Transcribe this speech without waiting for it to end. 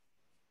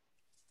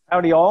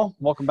Howdy all.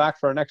 Welcome back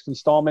for our next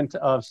installment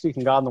of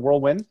Seeking God in the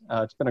Whirlwind.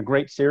 It's been a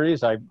great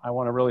series. I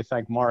want to really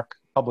thank Mark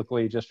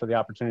publicly just for the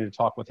opportunity to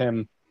talk with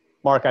him.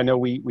 Mark, I know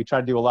we try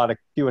to do a lot of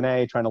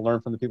Q&A, trying to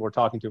learn from the people we're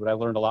talking to, but I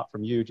learned a lot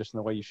from you just in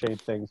the way you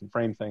shape things and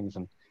frame things,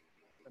 and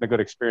it's been a good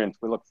experience.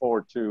 We look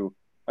forward to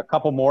a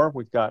couple more.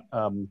 We've got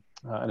an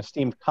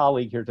esteemed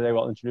colleague here today.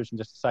 We'll introduce in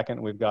just a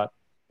second. We've got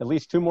at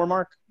least two more,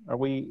 Mark.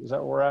 Is that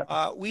where we're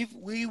at?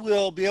 We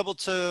will be able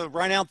to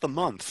run out the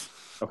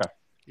month. Okay.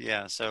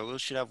 Yeah, so we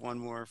should have one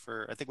more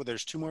I think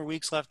there's 2 more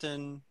weeks left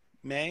in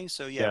May.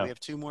 So yeah, we have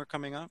 2 more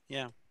coming up.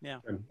 Yeah.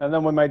 And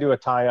then we might do a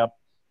tie-up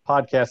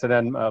podcast. And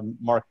then,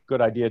 Mark, good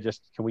idea.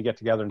 Just can we get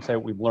together and say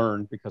what we've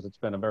learned, because it's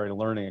been a very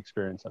learning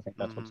experience. I think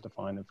that's what's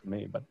defined it for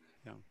me. But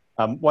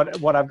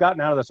what I've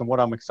gotten out of this and what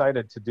I'm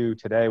excited to do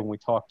today when we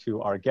talk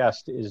to our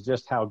guest is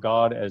just how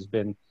God has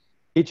been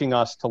teaching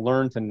us to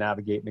learn to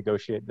navigate,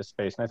 negotiate this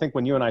space. And I think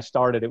when you and I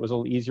started, it was a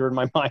little easier in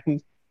my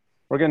mind.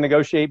 We're going to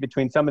negotiate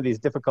between some of these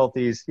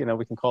difficulties.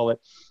 We can call it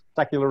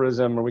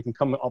secularism, or we can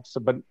come up.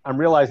 But I'm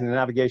realizing the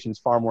navigation is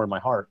far more in my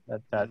heart.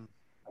 That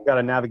I've got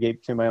to navigate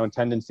between my own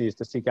tendencies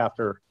to seek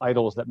after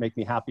idols that make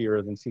me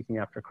happier than seeking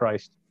after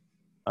Christ,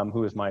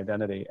 who is my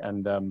identity.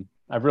 And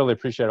I really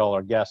appreciate all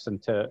our guests,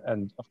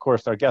 and of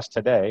course our guest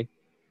today,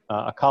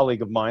 a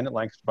colleague of mine at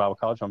Lancaster Bible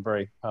College. I'm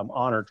very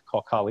honored to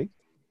call colleague.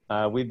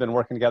 We've been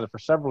working together for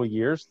several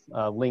years.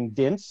 Ling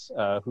Dintz,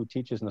 who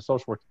teaches in the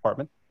social work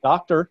department,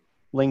 Dr.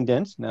 Ling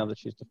Dintz, now that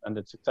she's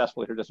defended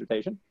successfully her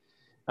dissertation,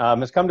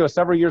 has come to us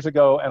several years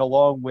ago, and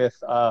along with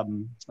 2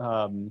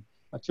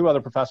 other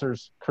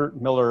professors,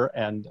 Kurt Miller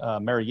and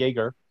Mary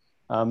Yeager,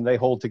 they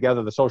hold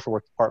together the social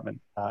work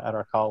department at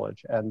our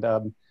college. And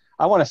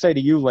I want to say to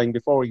you, Ling,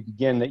 before we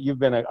begin, that you've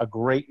been a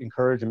great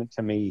encouragement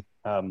to me,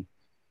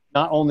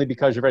 not only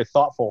because you're very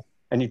thoughtful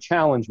and you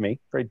challenge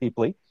me very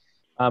deeply,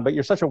 but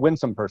you're such a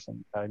winsome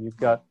person. You've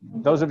got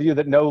those of you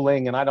that know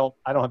Ling, and I don't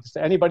have to say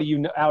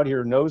anybody out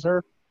here knows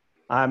her.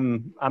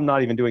 I'm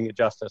not even doing it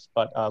justice,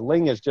 but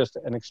Ling is just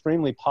an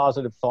extremely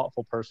positive,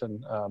 thoughtful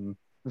person,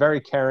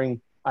 very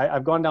caring.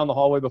 I've gone down the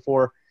hallway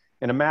before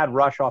in a mad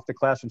rush off to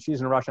class, and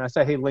she's in a rush, and I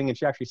say, "Hey, Ling," and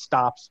she actually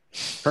stops,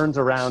 turns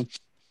around,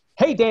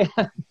 "Hey, Dan."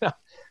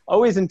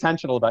 Always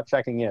intentional about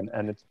checking in,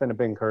 and it's been a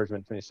big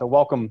encouragement to me. So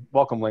welcome,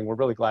 Ling. We're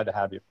really glad to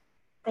have you.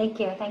 Thank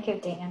you,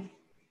 Dan.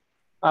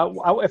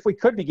 If we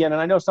could begin, and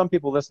I know some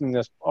people listening to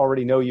this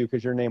already know you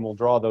because your name will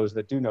draw those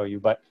that do know you,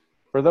 but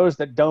for those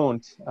that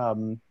don't,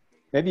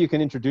 maybe you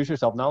can introduce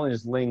yourself. Not only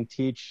does Ling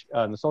teach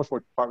in the social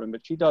work department,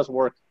 but she does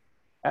work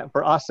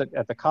for us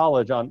at the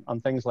college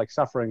on things like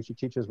suffering. She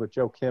teaches with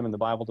Joe Kim in the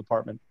Bible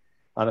department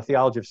on a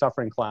theology of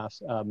suffering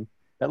class.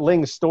 That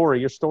Ling's story,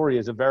 your story,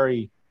 is a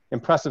very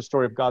impressive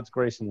story of God's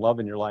grace and love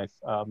in your life,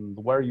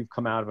 where you've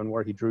come out of and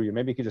where he drew you.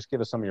 Maybe you could just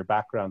give us some of your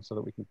background so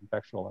that we can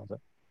contextualize it.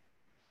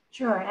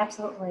 Sure,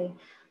 absolutely.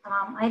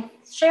 I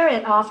share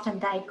it often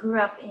that I grew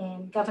up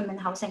in government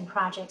housing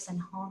projects in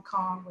Hong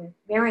Kong with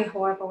very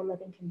horrible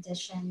living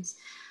conditions.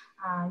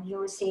 You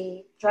will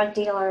see drug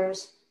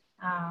dealers,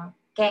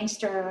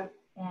 gangster,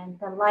 and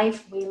the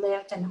life we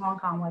lived in Hong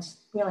Kong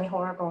was really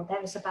horrible.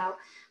 There was about,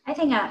 I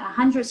think,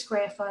 100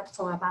 square foot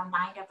for about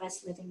 9 of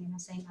us living in the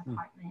same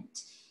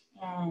apartment.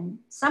 And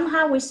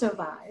somehow we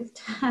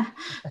survived.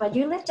 But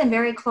you lived in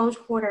very close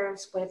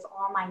quarters with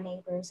all my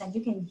neighbors, and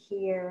you can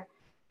hear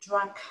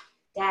drunk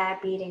dad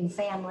beating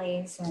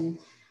families and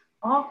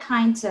all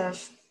kinds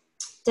of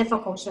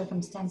difficult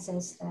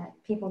circumstances that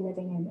people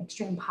living in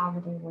extreme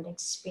poverty would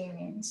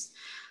experience.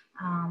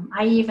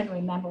 I even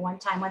remember one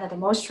time, one of the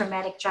most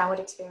traumatic childhood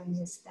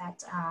experiences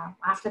that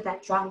after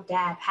that drunk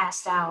dad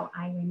passed out,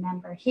 I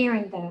remember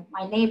hearing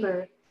my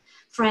neighbor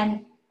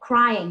friend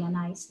crying, and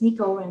I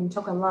sneak over and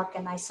took a look,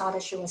 and I saw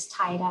that she was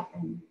tied up,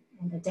 and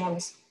the dad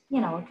was,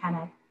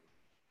 kind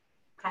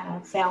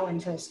of fell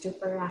into a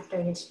stupor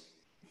after his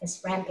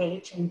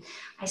rampage, and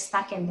I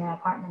stuck in the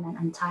apartment and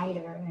untied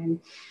her. And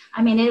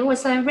I mean, it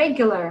was a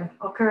regular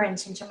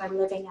occurrence in terms of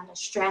living under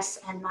stress.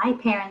 And my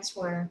parents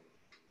were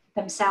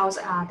themselves,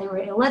 they were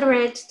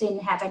illiterate,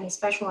 didn't have any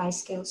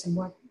specialized skills, and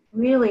worked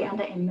really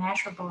under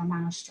immeasurable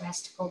amount of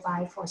stress to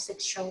provide for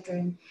 6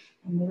 children.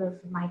 And we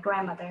lived with my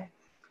grandmother,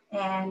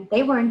 and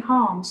they weren't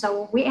home.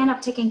 So we ended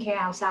up taking care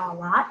of ourselves a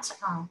lot.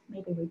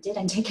 Maybe we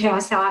didn't take care of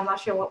ourselves. I'm not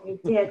sure what we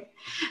did,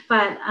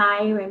 but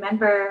I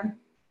remember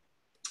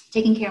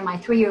taking care of my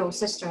 3-year-old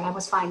sister. I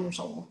was 5 years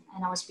old,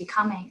 and I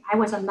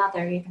was a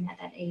mother even at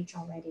that age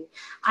already.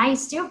 I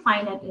still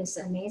find it is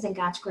amazing,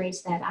 God's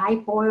grace, that I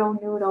boil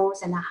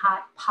noodles in a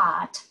hot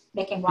pot,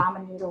 making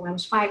ramen noodle when I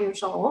was 5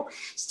 years old,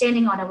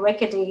 standing on a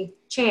rickety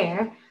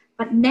chair,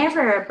 but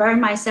never burn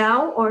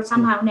myself or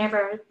somehow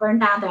never burn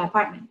down the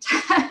apartment.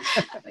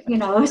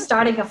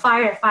 Starting a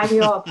fire at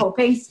 5-year-old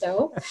propane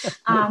stove.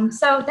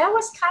 So that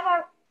was kind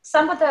of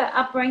some of the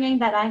upbringing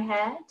that I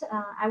had.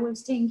 I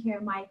was taking care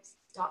of my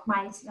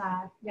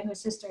younger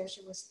sister.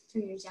 She was 2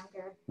 years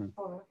younger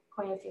for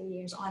quite a few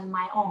years on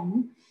my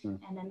own,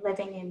 and then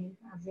living in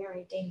a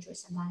very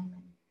dangerous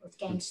environment with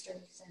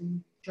gangsters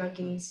and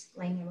druggies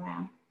laying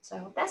around.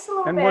 So that's a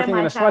little bit of my working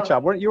in a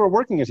sweatshop. You were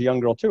working as a young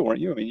girl too, weren't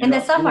you? I mean, in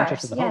the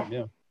summers,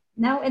 yeah.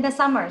 No, in the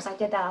summers, I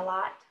did that a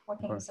lot,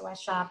 working in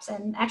sweatshops.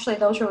 And actually,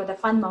 those were the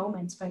fun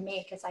moments for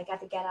me because I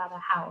got to get out of the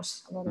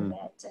house a little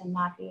bit and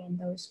not be in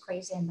those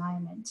crazy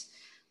environments.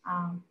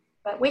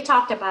 But we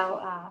talked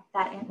about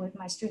that with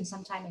my students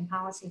sometime in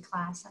policy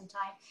class.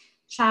 Sometimes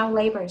child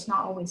labor is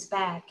not always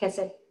bad because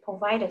it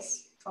provided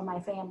for my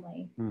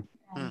family.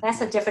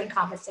 That's a different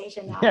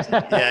conversation now. We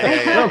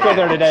don't go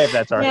there today if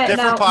that's all right.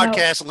 Different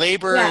podcast,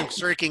 labor and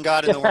streaking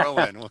God in the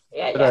whirlwind. We'll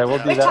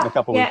do that in a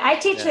couple weeks. Yeah, I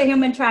teach the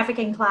human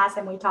trafficking class,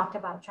 and we talked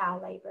about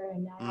child labor,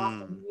 and I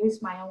often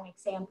use my own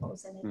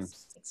examples, and it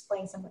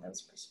explains some of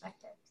those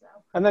perspectives. So.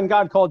 And then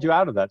God called you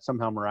out of that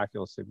somehow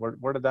miraculously.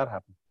 Where did that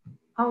happen?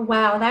 Oh,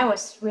 wow, that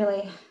was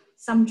really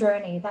some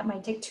journey. That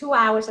might take 2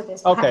 hours of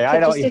this okay, I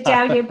don't, to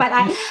tell you, but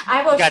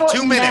I will got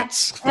 2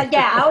 minutes.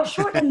 I'll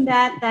shorten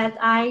that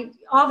I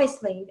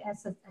obviously,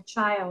 as a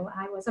child,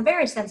 I was a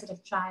very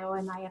sensitive child,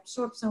 and I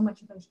absorbed so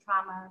much of those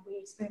trauma. We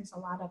experienced a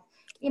lot of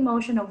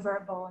emotional,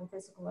 verbal, and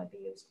physical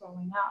abuse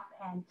growing up.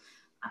 And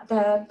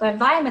the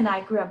environment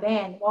I grew up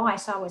in, all I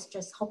saw was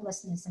just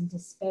hopelessness and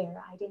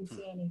despair. I didn't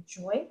see any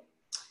joy.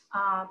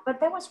 But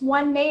there was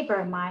one neighbor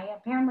of mine,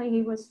 apparently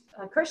he was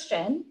a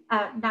Christian.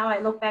 Now I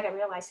look back, I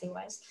realize he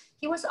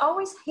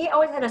always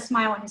had a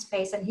smile on his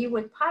face, and he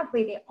was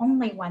probably the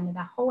only one in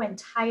the whole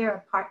entire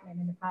apartment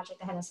in the project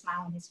that had a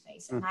smile on his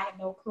face. And I had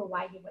no clue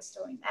why he was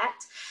doing that.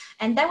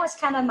 And that was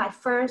kind of my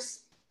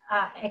first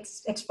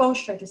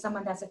exposure to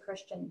someone that's a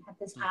Christian, had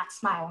this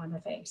smile on the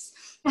face.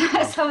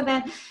 So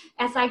then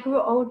as I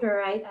grew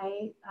older,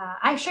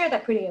 I shared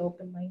that pretty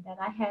openly, that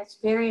I had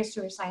various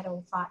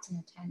suicidal thoughts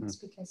and attempts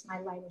because my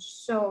life was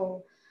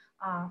so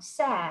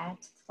sad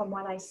from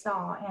what I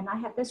saw. And I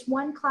had this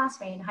one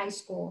classmate in high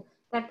school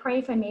that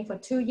prayed for me for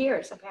 2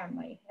 years,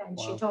 apparently. And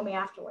she told me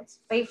afterwards,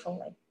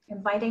 faithfully,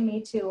 inviting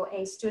me to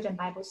a student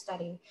Bible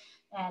study.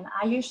 And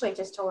I usually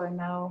just told her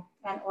no,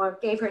 or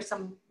gave her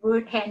some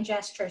rude hand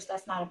gestures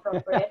that's not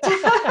appropriate.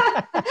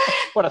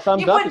 What, a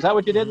thumbs up? Is that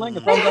what you did, Ling?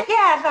 A thumbs up?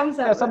 Yeah, thumbs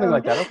up. Yeah, something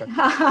like that,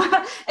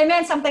 okay. It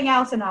meant something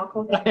else in our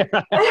culture.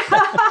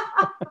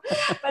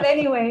 But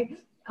anyway,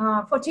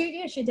 for 2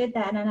 years she did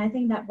that. And I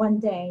think that one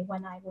day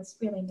when I was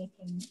really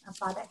making a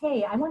thought that,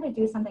 hey, I want to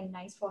do something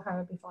nice for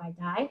her before I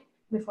die,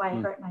 before I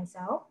hurt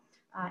myself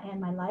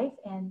and my life.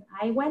 And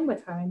I went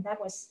with her, and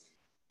that was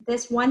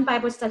this one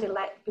Bible study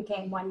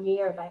became 1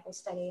 year Bible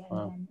study.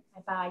 And then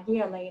about a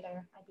year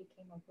later, I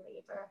became a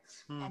believer.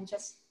 And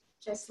just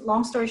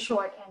long story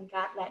short, and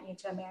God led me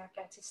to America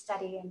to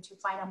study and to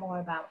find out more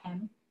about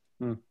him.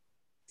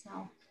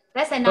 So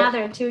that's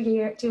another 2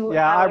 year, 2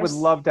 yeah, hours. I would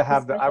love to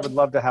have the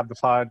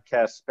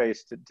podcast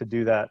space to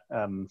do that.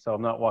 So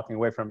I'm not walking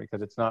away from it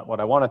because it's not what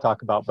I want to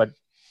talk about. But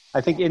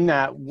I think in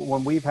that,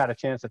 when we've had a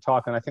chance to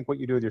talk, and I think what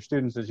you do with your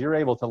students is you're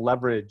able to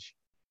leverage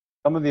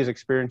some of these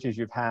experiences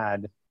you've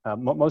had,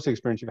 most of the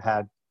experience you've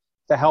had,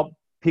 to help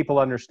people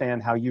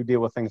understand how you deal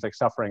with things like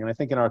suffering. And I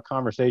think in our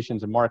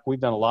conversations, and Mark, we've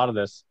done a lot of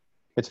this.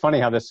 It's funny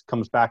how this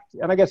comes back,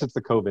 and I guess it's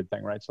the COVID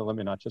thing, right? So let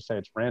me not just say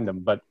it's random,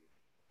 but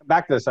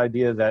back to this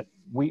idea that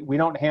we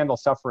don't handle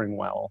suffering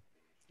well,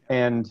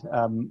 and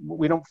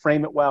we don't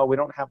frame it well. We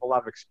don't have a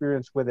lot of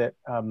experience with it,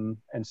 and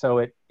so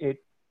it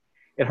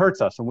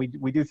hurts us, and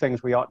we do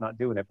things we ought not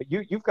do in it. But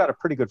you've got a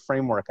pretty good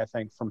framework, I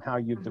think, from how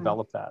you've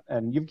developed that,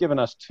 and you've given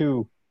us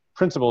 2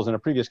 principles in a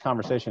previous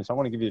conversation. So I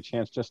want to give you a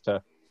chance just to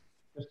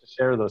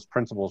share those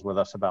principles with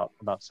us about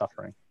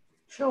suffering.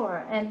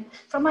 Sure. And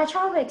from my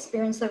childhood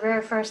experience, the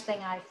very first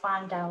thing I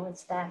found out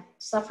is that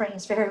suffering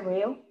is very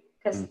real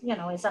because,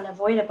 it's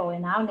unavoidable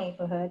in our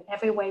neighborhood.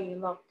 Everywhere you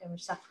look, there were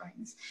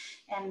sufferings.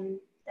 And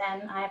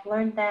then I've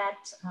learned that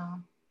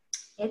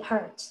it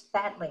hurts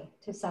badly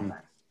to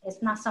suffer.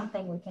 It's not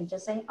something we can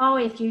just say, oh,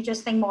 if you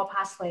just think more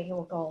positively, it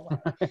will go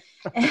away.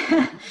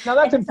 Now,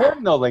 that's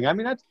important, though, Ling. I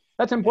mean,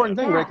 that's an important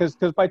thing, right?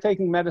 Because by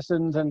taking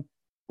medicines, and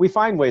we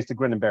find ways to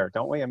grin and bear it,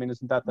 don't we? I mean,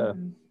 isn't that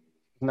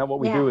what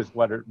we do as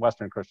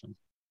Western Christians?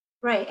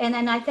 Right. And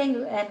then I think,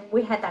 and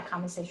we had that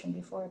conversation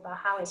before about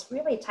how it's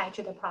really tied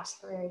to the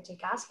prosperity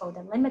gospel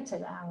that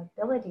limited our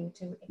ability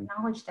to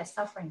acknowledge that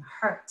suffering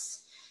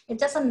hurts. It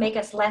doesn't make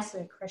us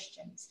lesser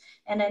Christians.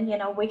 And then,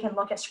 we can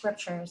look at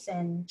scriptures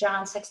in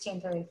John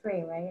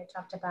 16:33, right? It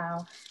talked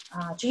about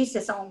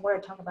Jesus' own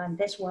word, talked about in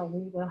this world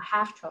we will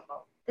have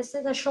trouble. This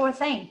is a sure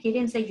thing. He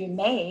didn't say you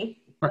may,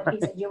 but he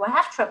said you will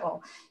have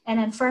trouble. And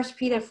in 1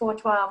 Peter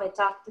 4:12,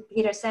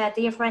 Peter said,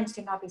 dear friends,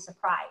 do not be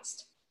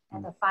surprised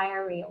at the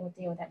fiery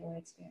ordeal that we'll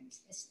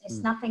experience. It's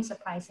nothing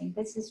surprising.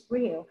 This is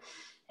real.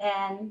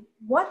 And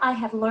what I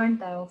have learned,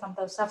 though, from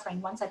those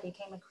suffering, once I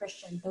became a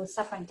Christian, those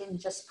suffering didn't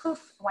just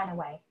poof, went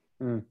away.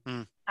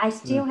 I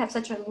still have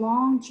such a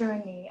long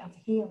journey of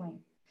healing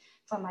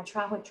from my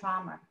childhood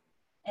trauma.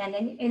 And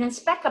in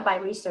Spectra by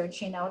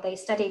research, they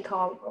study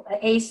called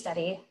ACE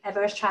study,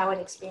 Adverse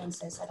Childhood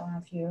Experiences. I don't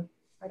know if you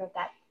heard of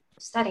that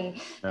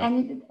study. No.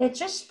 And it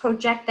just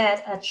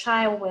projected a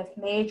child with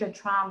major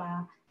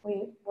trauma,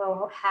 we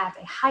will have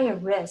a higher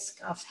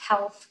risk of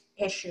health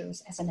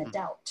issues as an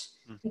adult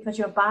because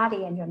your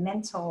body and your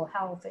mental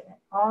health,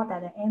 all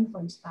that are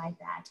influenced by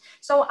that.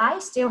 So I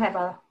still have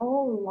a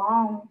whole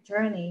long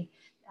journey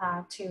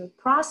to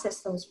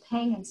process those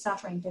pain and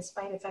suffering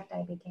despite the fact that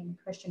I became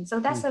a Christian. So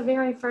that's the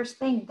very first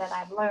thing that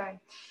I've learned.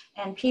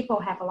 And people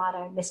have a lot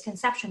of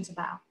misconceptions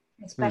about,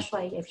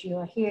 especially if you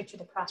adhere to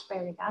the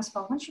prosperity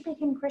gospel. Once you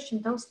become a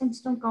Christian, those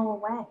things don't go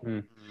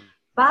away.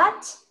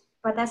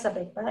 But that's a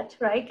big but,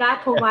 right? God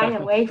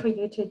provided a way for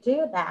you to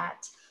do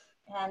that.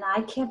 And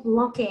I kept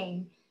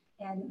looking.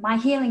 And my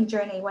healing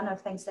journey, one of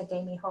the things that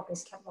gave me hope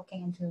is kept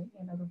looking into,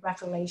 the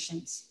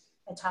Revelations.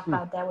 They talk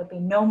about there would be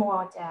no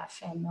more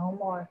death and no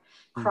more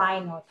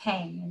crying or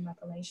pain in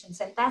Revelations.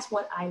 And that's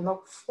what I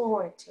look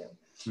forward to.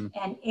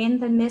 And in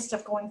the midst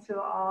of going through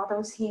all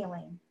those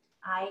healing,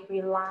 I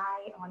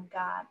rely on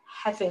God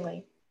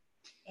heavily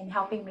in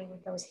helping me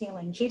with those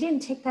healing. He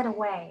didn't take that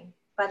away,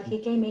 but he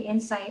gave me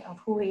insight of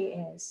who he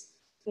is.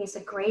 He's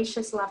a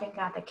gracious, loving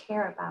God that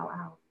cares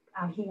about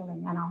our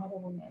healing and our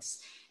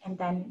wholeness. And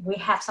then we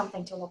have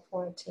something to look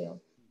forward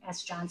to,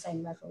 as John said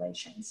in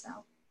Revelation.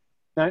 So.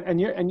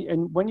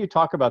 And when you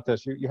talk about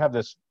this, you have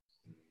this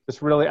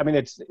really, I mean,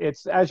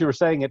 it's as you were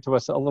saying it to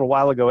us a little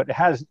while ago,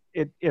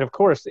 it of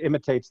course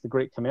imitates the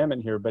Great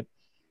Commandment here, but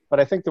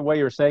I think the way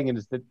you're saying it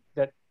is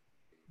that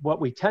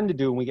what we tend to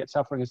do when we get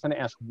suffering is tend to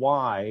ask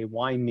why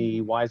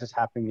me, why is this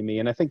happening to me?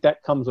 And I think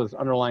that comes with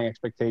underlying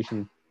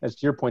expectation, as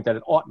to your point, that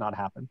it ought not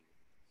happen,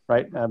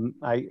 right?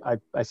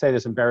 I say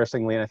this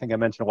embarrassingly, and I think I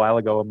mentioned a while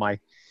ago, my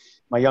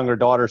younger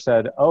daughter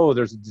said, "Oh,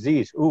 there's a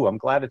disease. Ooh, I'm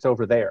glad it's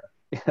over there."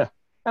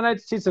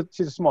 And she's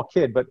a small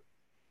kid,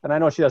 and I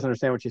know she doesn't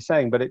understand what she's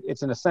saying, but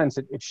it's in a sense,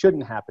 it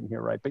shouldn't happen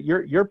here, right? But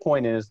your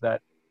point is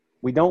that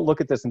we don't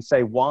look at this and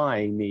say,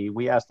 why me?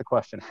 We ask the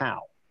question,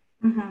 how?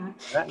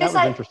 That was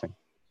interesting.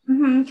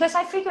 Because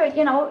I figured,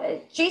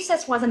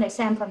 Jesus wasn't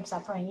exempt from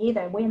suffering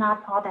either. We're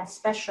not all that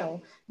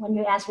special. When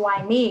you ask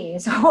why me,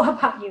 it's all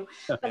about you.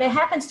 But it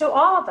happens to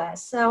all of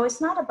us. So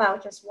it's not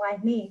about just why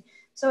me.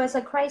 So as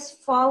a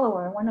Christ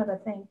follower, one of the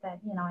things that,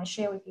 I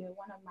share with you,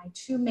 one of my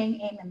two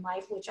main aims in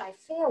life, which I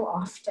fail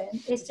often,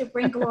 is to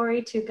bring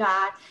glory to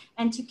God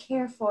and to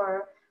care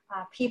for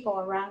people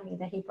around me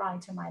that he brought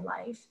into my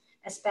life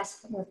as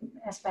best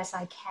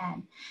I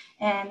can.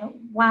 And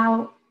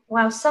while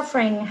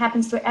suffering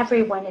happens to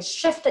everyone, it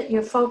shifted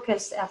your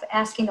focus of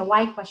asking the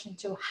why question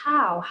to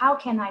how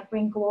can I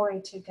bring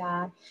glory to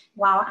God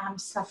while I'm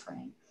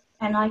suffering?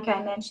 And like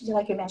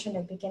you mentioned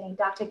at the beginning,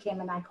 Dr. Kim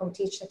and I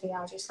co-teach the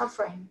theology of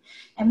suffering.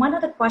 And one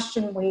of the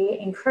questions we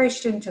encourage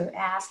students to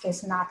ask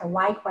is not the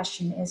why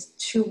question, is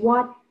to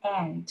what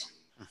end?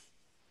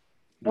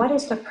 What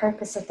is the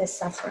purpose of this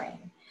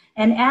suffering?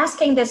 And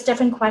asking this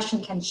different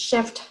question can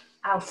shift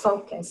our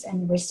focus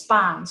and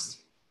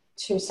response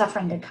to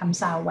suffering that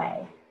comes our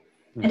way.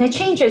 And it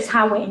changes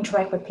how we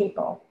interact with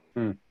people.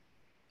 And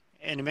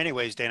in many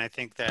ways, Dan, I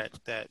think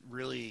that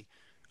really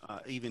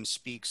even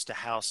speaks to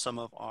how some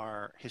of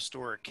our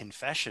historic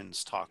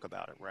confessions talk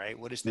about it, right?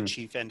 What is the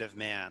chief end of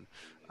man?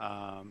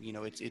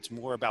 It's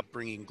more about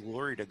bringing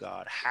glory to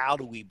God. How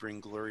do we bring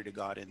glory to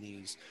God in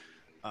these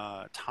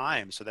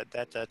times? So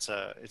it's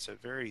a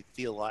very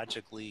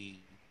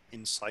theologically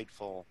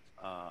insightful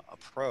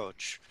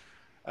approach.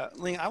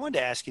 Ling, I wanted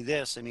to ask you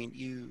this. I mean,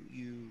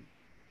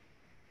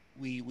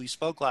 we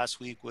spoke last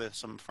week with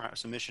some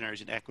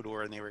missionaries in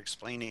Ecuador, and they were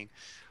explaining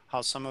how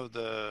some of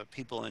the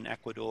people in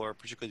Ecuador,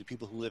 particularly the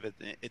people who live at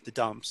the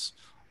dumps,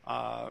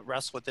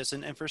 wrestle with this.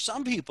 And for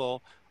some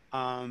people,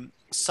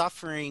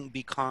 suffering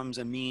becomes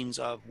a means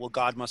of, well,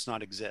 God must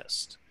not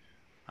exist,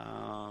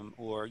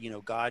 or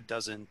God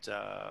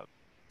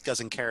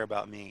doesn't care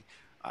about me.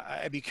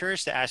 I'd be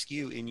curious to ask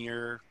you, in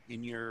your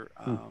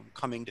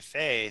coming to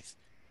faith,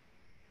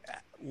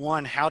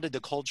 one, how did the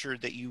culture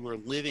that you were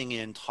living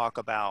in talk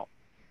about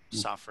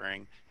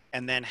suffering,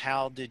 and then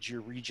how did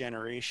your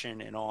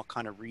regeneration and all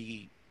kind of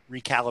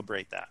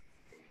recalibrate that?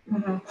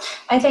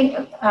 I think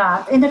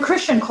in the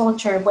Christian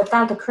culture,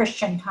 without the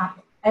Christian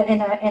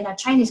in a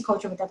Chinese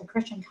culture without the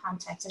Christian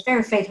context, it's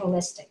very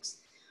fatalistic.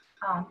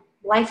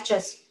 Life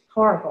just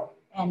horrible,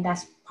 and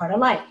that's part of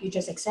life. You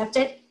just accept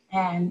it,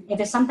 and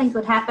if something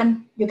could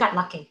happen, you got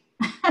lucky.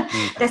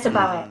 That's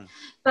about it.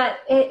 But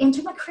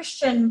into a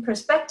Christian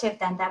perspective,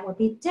 then that would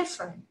be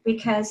different,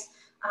 because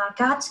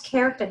God's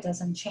character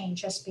doesn't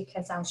change just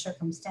because our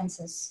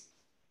circumstances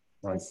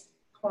is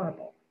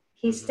horrible.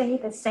 He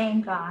stayed the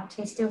same God.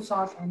 He's still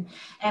sovereign.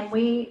 And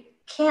we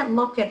can't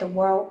look at the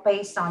world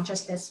based on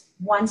just this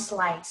one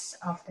slice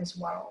of this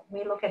world.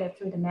 We look at it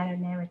through the meta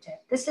narrative.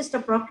 This is the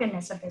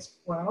brokenness of this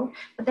world,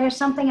 but there's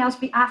something else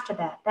after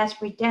that.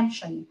 That's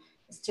redemption.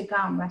 Is to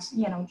come,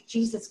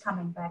 Jesus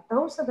coming back.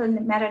 Those are the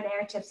meta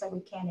narratives that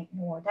we can't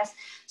ignore.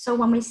 So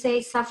when we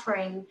say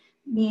suffering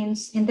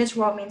means in this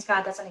world means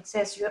God doesn't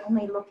exist, you're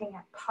only looking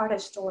at part of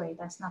the story.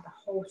 That's not the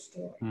whole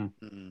story.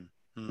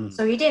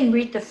 So you didn't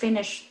read the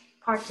finished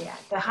part yet.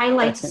 The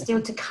highlights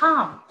still to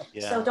come.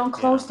 So don't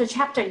close the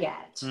chapter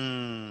yet.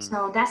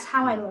 So that's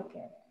how I look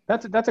at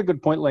it. That's a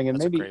good point, Ling, and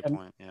that's maybe a great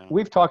point. Yeah.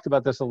 We've talked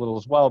about this a little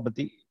as well. But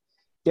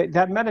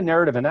that meta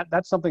narrative, and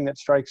that's something that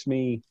strikes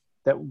me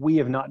that we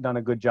have not done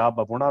a good job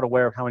of. We're not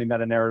aware of how many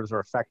meta narratives are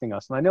affecting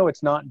us. And I know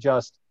it's not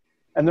just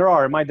And there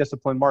are, in my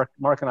discipline,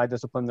 Mark and I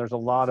discipline, there's a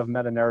lot of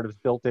meta-narratives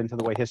built into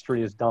the way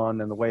history is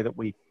done and the way that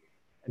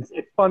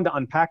it's fun to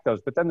unpack those.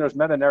 But then there's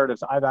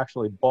meta-narratives I've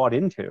actually bought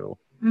into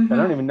that I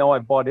don't even know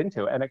I've bought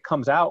into. And it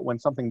comes out when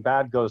something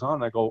bad goes on.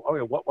 And I go, oh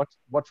yeah,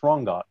 what's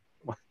wrong, God?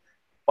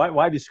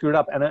 Why have you screwed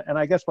up? And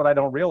I guess what I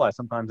don't realize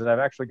sometimes is I'm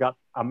actually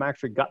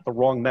got the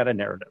wrong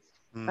meta-narrative.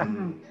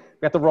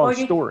 Got the wrong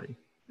story.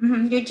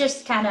 You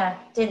just kind of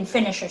didn't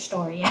finish your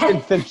story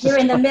yet. You're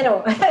in the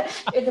middle.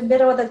 You're in the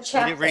middle of the chapter.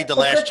 You didn't read the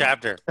last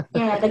chapter.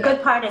 Yeah, the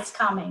good part is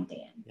coming,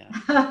 Dan.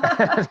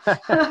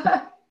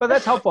 Yeah. But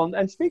that's helpful.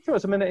 And speak to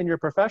us a minute in your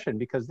profession,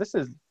 because this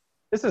is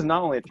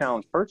not only a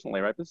challenge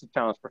personally, right? This is a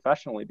challenge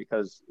professionally,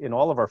 because in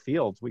all of our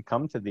fields, we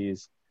come to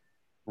these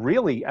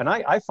really, and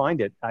I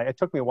find it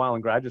took me a while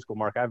in graduate school,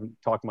 Mark. I haven't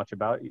talked much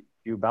about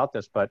you about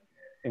this, but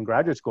in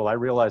graduate school, I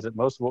realized that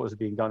most of what was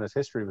being done as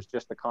history was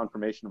just the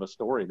confirmation of a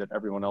story that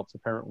everyone else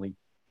apparently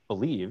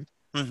believed,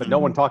 but no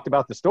one talked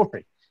about the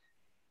story.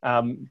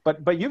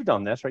 But you've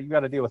done this, right? You've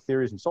got to deal with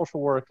theories in social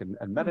work and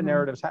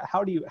meta-narratives.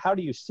 How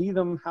do you see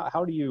them?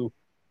 How do you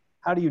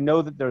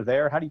know that they're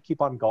there? How do you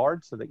keep on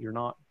guard so that you're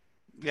not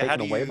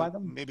taken away by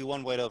them? Maybe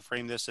one way to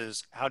frame this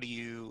is, how do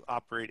you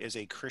operate as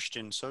a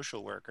Christian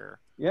social worker?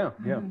 Yeah.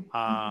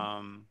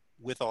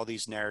 With all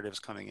these narratives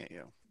coming at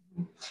you.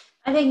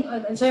 I think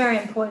it's very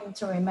important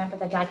to remember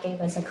that God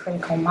gave us a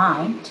critical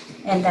mind,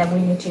 and that we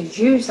need to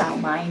use our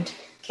mind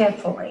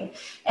carefully.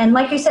 And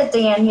like you said,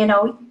 Dan,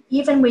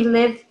 even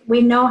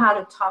we know how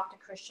to talk the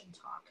Christian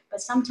talk,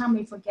 but sometimes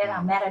we forget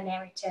our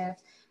meta-narrative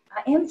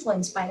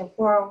influenced by the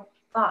world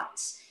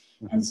thoughts.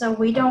 And so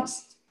we don't,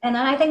 and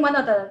I think one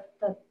of the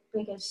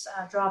biggest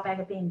drawback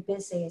of being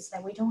busy is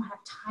that we don't have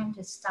time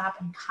to stop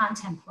and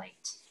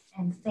contemplate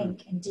and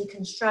think and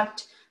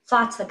deconstruct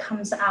thoughts that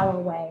comes our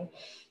way.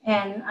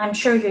 And I'm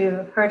sure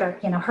you heard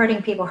of,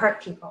 hurting people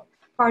hurt people.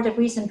 Part of the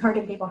reason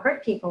hurting people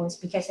hurt people is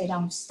because they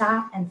don't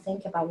stop and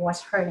think about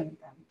what's hurting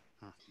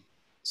them.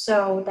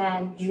 So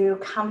then your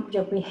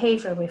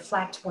behavior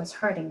reflects what's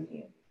hurting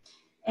you.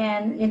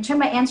 And in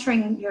terms of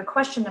answering your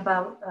question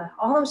about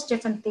all those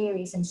different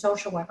theories in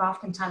social work,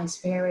 oftentimes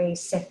very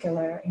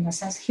secular, in a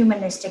sense,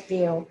 humanistic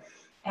view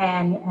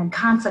and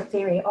conflict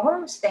theory, all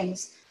those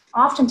things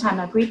oftentimes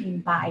are written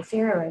by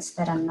theorists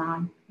that are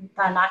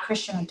not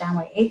Christian or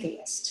downright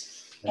atheist.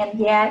 And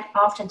yet,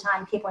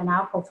 oftentimes, people in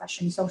our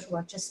profession, social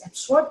work, just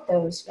absorb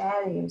those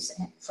values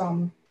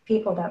from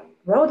people that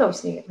wrote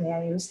those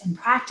values and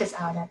practice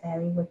out that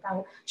value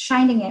without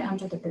shining it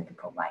under the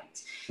biblical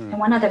light. And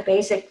one of the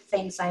basic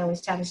things I always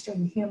tell the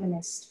student,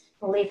 humanists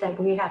believe that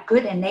we have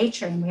good in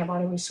nature and we have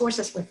all the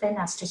resources within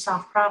us to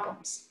solve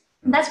problems.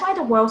 And that's why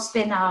the world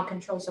spin out of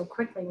control so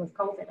quickly with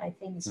COVID, I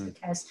think, is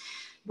because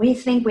we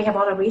think we have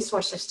all the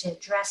resources to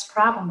address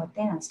problem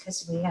within us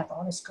because we have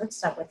all this good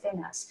stuff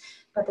within us.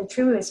 But the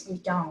truth is we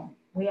don't.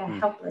 We are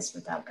helpless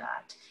without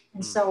God.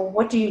 And so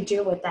what do you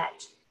do with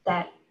that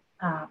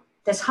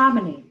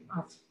disharmony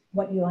of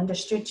what you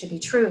understood to be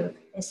true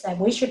is that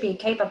we should be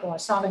capable of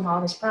solving all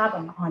this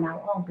problem on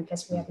our own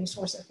because we have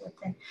resources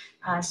within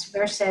us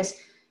versus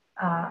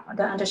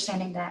the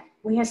understanding that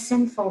we are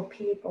sinful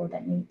people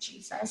that need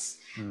Jesus.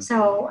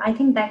 So I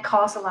think that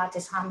caused a lot of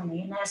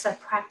disharmony. And as a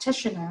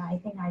practitioner, I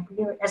think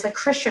as a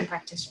Christian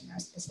practitioner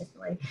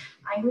specifically,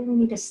 I really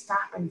need to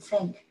stop and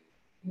think,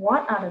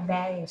 what are the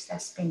values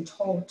that's been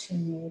told to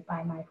me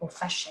by my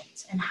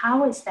professions? And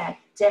how is that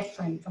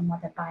different from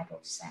what the Bible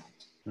said?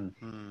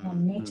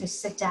 And need to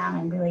sit down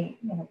and really,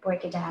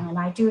 break it down. And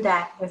I do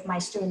that with my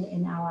student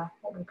in our,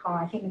 what we call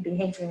our human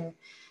behavior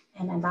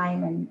and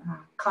environment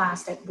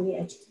class, that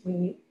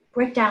we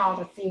break down all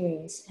the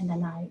theories. And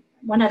then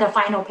one of the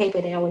final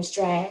paper they always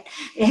drag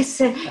is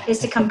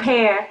to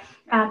compare,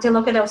 to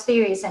look at those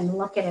theories and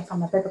look at it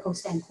from a biblical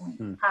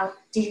standpoint. How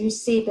do you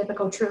see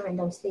biblical truth in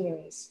those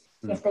theories?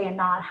 If they are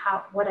not,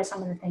 what are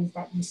some of the things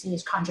that you see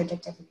is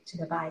contradictory to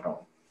the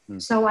Bible?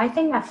 So I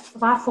think a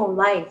thoughtful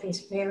life is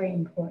very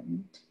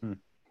important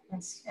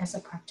as a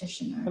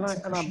practitioner, as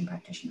a Christian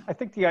practitioner. I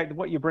think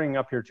what you bring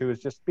up here too is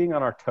just being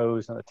on our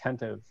toes and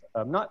attentive,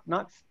 not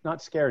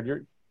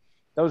scared.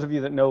 Those of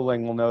you that know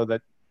Ling will know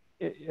that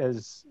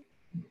the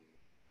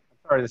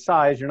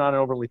size, you're not an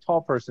overly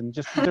tall person.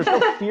 Just there's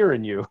no fear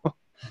in you.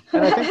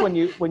 And I think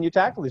when you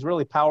tackle these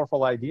really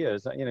powerful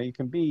ideas, you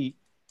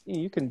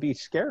can be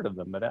scared of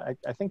them, but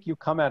I think you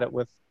come at it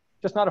with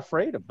just not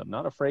afraid of them,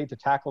 not afraid to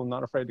tackle them,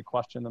 not afraid to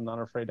question them, not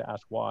afraid to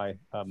ask why.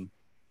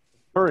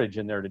 Courage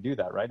in there to do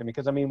that, right?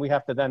 Because we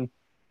have to then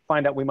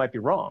find out we might be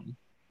wrong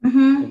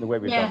in the way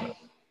we've done it.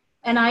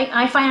 And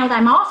I find out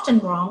I'm often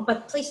wrong,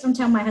 but please don't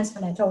tell my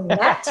husband I told you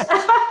that.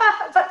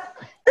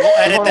 We'll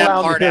edit that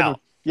part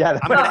out. Yeah.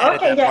 I'm going to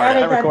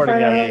edit that part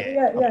out.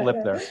 I'll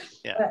flip there.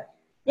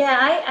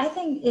 Yeah. I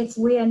think if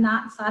we are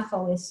not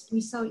thoughtful, we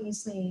so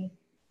easily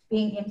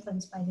being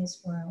influenced by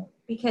this world,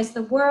 because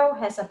the world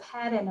has a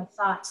pattern of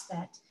thoughts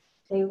that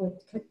they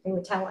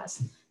would tell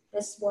us.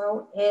 This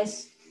world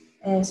is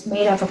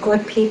made up of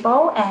good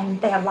people, and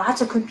there are lots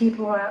of good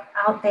people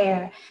out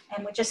there,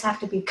 and we just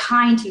have to be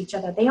kind to each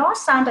other. They all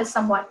sounded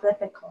somewhat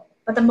biblical,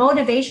 but the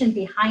motivation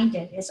behind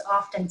it is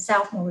often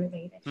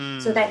self-motivated,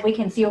 so that we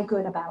can feel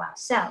good about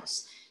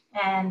ourselves.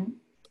 And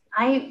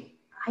I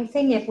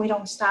think if we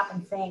don't stop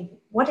and think,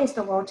 what is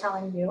the world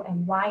telling you,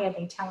 and why are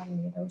they telling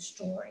you those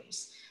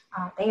stories?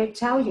 They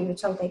tell you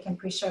so they can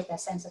preserve that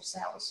sense of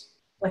self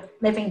with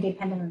living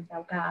dependent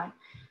on God.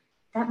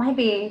 That might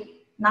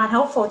be not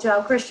helpful to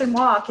our Christian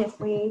walk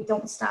if we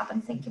don't stop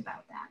and think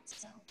about that.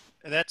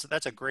 So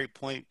that's a great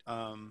point,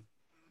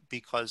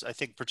 because I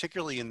think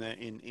particularly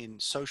in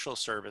social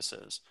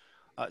services,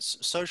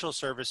 social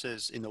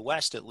services in the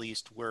West, at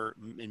least, were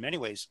in many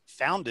ways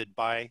founded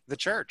by the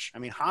church. I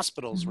mean,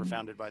 hospitals were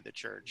founded by the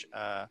church,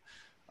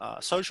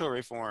 social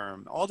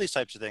reform, all these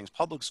types of things,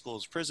 public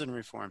schools, prison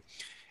reform.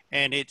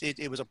 And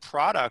it was a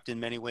product in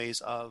many ways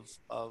of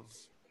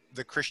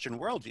the Christian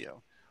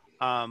worldview.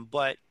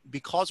 But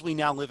because we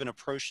now live in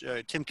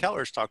Tim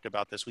Keller's talked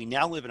about this, we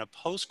now live in a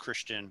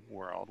post-Christian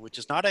world, which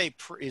is not a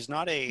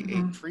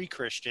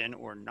pre-Christian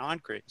or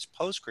non-Christian, it's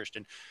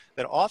post-Christian,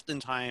 that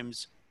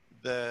oftentimes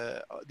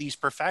these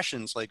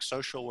professions like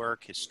social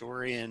work,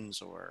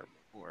 historians, or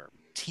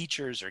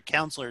teachers or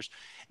counselors,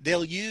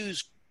 they'll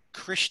use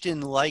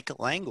Christian-like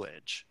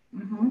language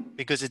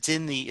because it's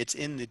in the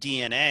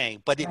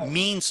DNA, but it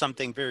means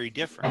something very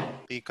different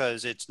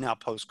because it's now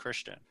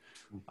post-Christian.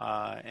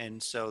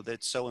 And so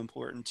that's so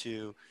important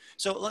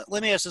so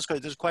let me ask this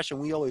question. There's a question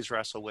we always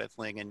wrestle with,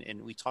 Ling,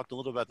 and we talked a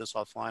little about this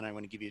offline. I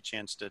want to give you a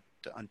chance to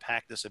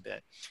unpack this a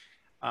bit.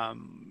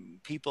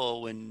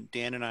 People, when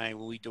Dan and I,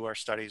 when we do our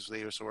studies,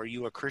 they say, are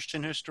you a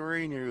Christian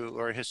historian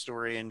or a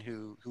historian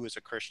who is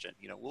a Christian?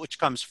 You know, which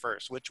comes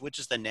first? Which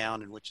is the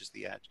noun and which is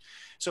the adjective?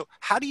 So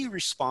how do you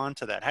respond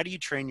to that? How do you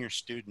train your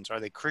students? Are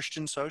they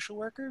Christian social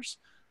workers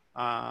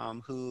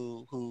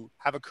who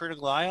have a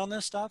critical eye on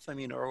this stuff? I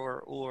mean,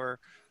 or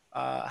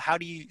how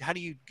do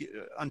you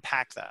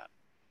unpack that?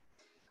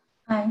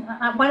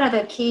 One of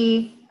the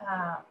key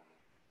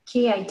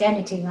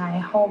identity that I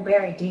hold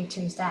very deep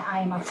to is that I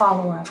am a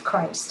follower of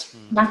Christ.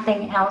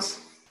 Nothing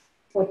else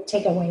would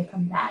take away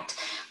from that.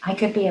 I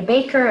could be a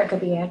baker, I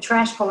could be a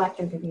trash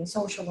collector, I could be a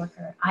social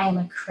worker. I am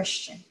a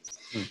Christian.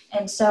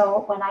 And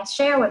so when I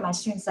share with my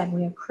students that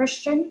we are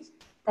Christians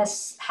that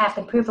have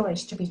the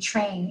privilege to be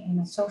trained in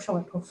a social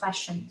work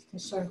profession to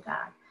serve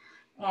God,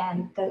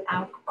 and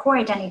our core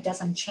identity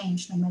doesn't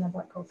change no matter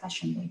what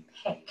profession we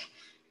pick.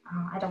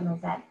 I don't know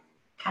if that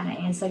kind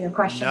of answer your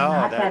question or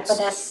not, but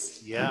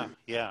that's how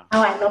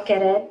I look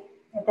at it.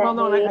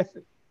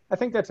 I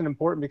think that's an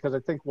important, because I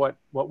think what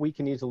we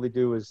can easily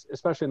do is,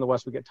 especially in the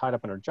West, we get tied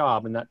up in our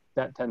job, and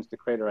that tends to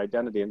create our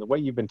identity. And the way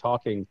you've been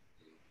talking,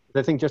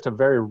 I think just a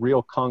very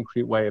real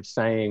concrete way of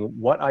saying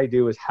what I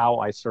do is how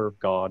I serve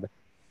God.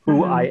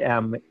 Who I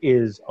am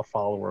is a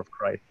follower of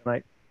Christ. And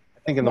I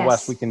think in the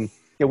West we can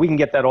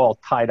get that all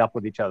tied up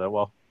with each other.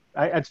 Well,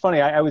 it's funny.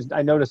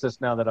 I notice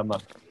this now that I'm a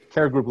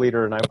care group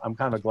leader, and I'm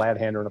kind of a glad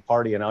hander in a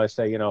party, and I always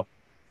say,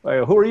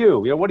 who are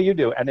you? What do you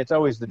do? And it's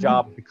always the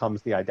job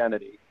becomes the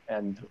identity.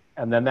 And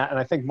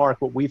I think,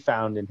 Mark, what we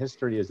found in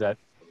history is that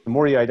the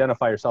more you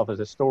identify yourself as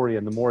a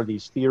historian, the more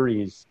these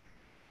theories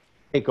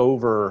take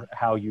over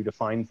how you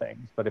define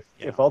things. But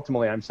if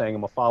ultimately I'm saying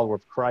I'm a follower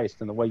of Christ,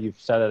 and the way you've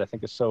said it, I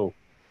think is so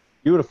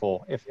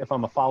beautiful. If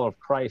I'm a follower of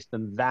Christ,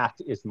 then that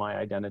is my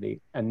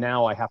identity. And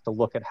now I have to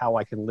look at how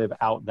I can live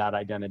out that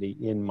identity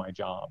in my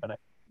job. And I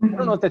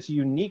don't know if that's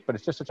unique, but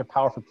it's just such a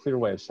powerful, clear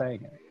way of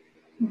saying it.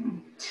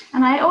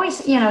 And I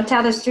always,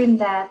 tell the student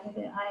that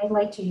I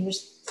like to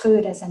use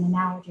food as an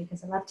analogy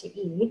because I love to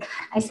eat.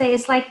 I say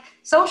it's like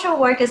social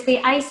work is the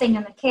icing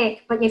on the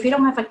cake, but if you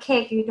don't have a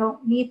cake, you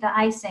don't need the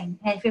icing.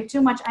 And if you have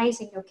too much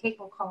icing, your cake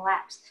will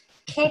collapse.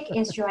 Cake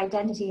is your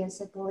identity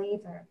as a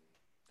believer.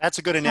 That's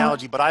a good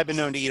analogy, but I've been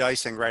known to eat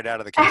icing right out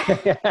of the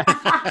cake. There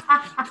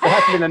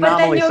has to be an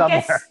anomaly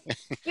somewhere.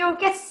 You'll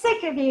get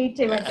sick if you eat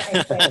too much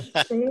icing.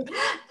 See?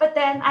 But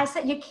then I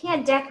said, you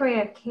can't decorate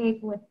a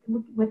cake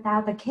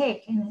without the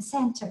cake in the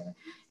center.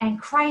 And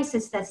Christ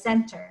is the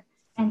center.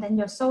 And then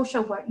your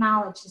social work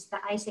knowledge is the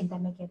icing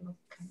that make it look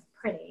kind of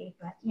pretty.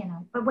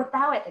 But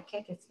without it, the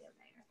cake is still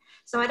there.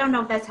 So I don't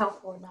know if that's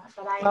helpful or not.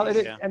 But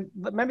and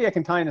maybe I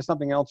can tie into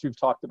something else you've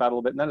talked about a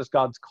little bit, and that is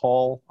God's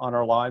call on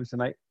our lives.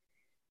 And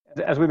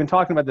as we've been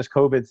talking about this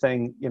COVID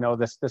thing,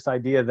 this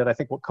idea that I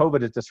think what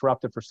COVID has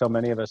disrupted for so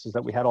many of us is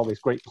that we had all these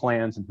great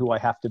plans and who I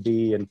have to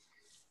be,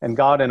 and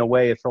God, in a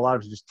way, for a lot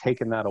of us, just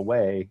taken that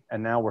away.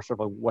 And now we're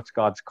sort of like, what's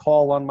God's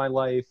call on my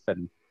life?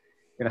 And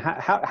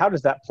how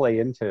does that play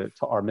into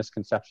our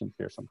misconceptions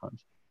here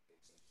sometimes?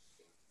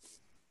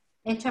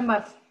 In terms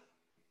of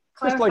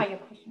clarify your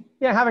question.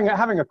 Yeah,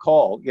 having a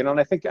call, and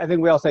I think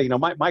we all say,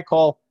 my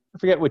call. I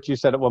forget what you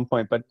said at one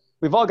point, but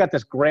we've all got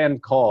this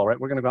grand call, right?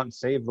 We're going to go out and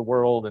save the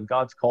world, and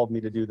God's called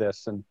me to do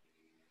this, and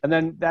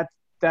then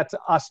that's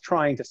us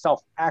trying to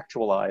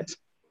self-actualize,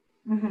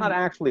 not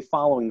actually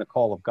following the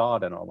call of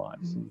God in our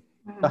lives.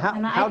 So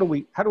how do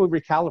we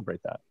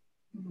recalibrate that?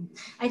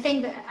 I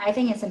think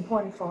it's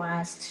important for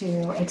us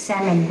to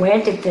examine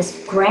where did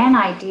this grand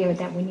idea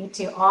that we need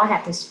to all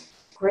have this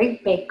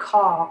great big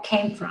call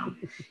came from.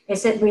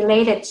 Is it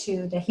related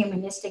to the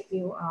humanistic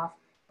view of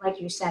like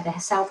you said,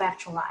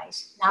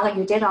 self-actualize. Now that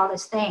you did all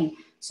this thing,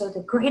 so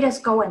the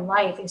greatest goal in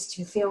life is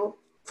to feel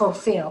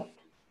fulfilled.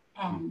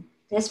 And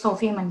this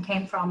fulfillment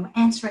came from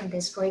answering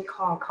this great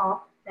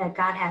call that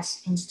God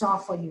has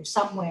installed for you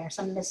somewhere,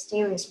 some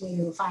mysterious way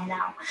you'll find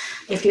out.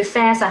 If you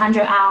fast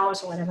 100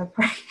 hours or whatever,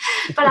 pray.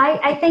 But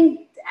I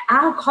think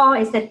our call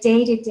is the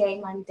day-to-day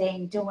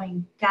mundane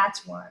doing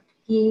God's work.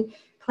 He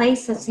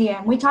placed us here,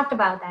 and we talked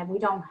about that.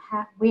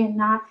 We are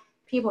not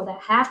people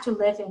that have to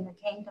live in the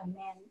kingdom of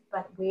man,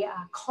 but we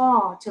are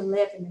called to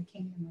live in the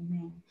kingdom of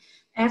man.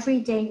 Every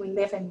day we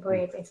live and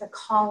breathe is a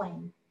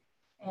calling.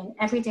 And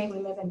every day we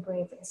live and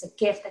breathe is a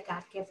gift that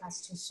God gives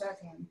us to serve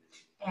him.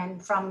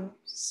 And from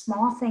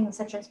small things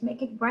such as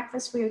making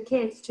breakfast for your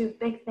kids to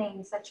big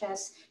things such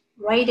as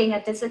writing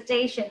a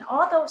dissertation,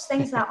 all those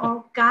things are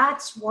all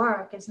God's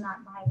work, is not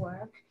my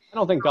work. I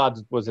don't think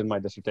God was in my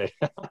dissertation.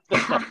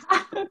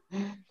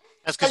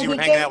 That's because you were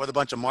hanging out with a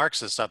bunch of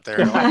Marxists up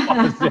there.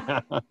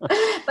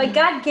 But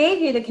God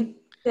gave you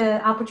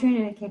the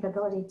opportunity and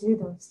capability to do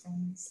those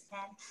things.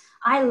 And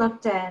I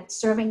looked at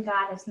serving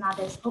God as not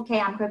as, okay,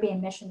 I'm going to be a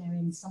missionary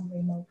in some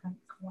remote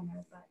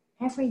corner, but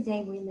every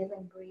day we live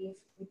and breathe,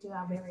 we do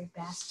our very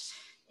best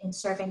in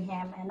serving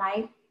him. And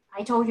I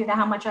told you that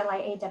how much I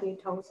like A.W.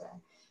 Tozer.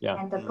 Yeah.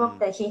 And the book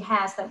that he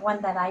has, the one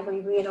that I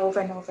reread over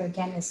and over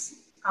again, is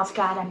Of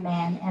God and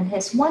Man. And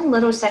his one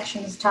little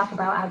section is talk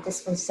about our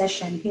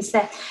disposition. He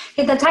said,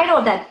 the title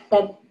of that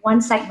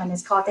one segment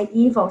is called The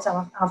Evils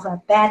of a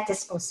Bad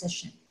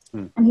Disposition.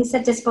 And he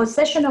said,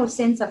 dispositional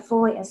sins are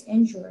fully as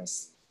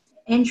injurious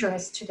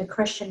to the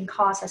Christian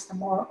cause as the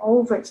more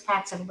overt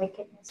acts of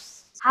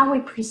wickedness. How we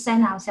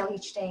present ourselves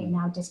each day in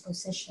our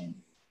disposition.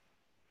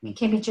 It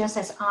can be just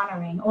as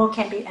honoring or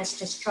can be as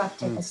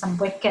destructive as some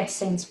wicked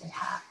sins we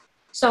have.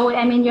 So,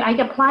 I mean, I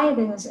apply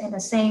this in the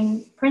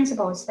same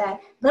principles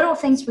that little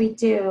things we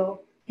do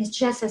is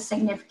just as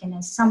significant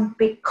as some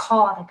big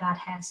call that God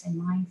has in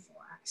mind for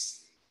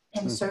us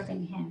in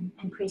serving him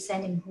and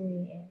presenting who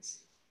he is.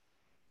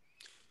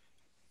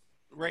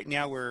 Right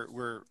now,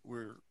 we're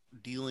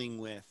dealing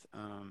with,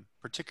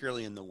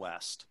 particularly in the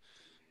West,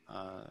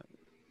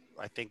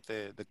 I think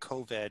the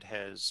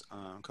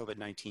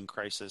COVID-19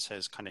 crisis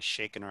has kind of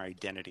shaken our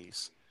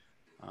identities.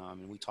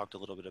 And we talked a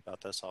little bit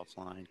about this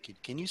offline.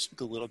 Can you speak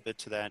a little bit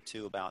to that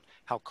too, about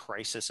how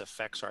crisis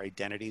affects our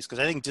identities? Because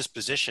I think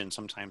disposition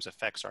sometimes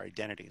affects our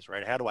identities,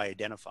 right? How do I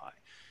identify?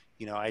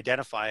 I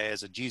identify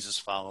as a Jesus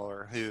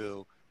follower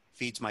who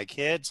feeds my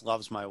kids,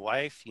 loves my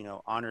wife,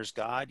 honors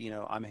God.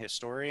 I'm a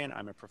historian,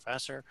 I'm a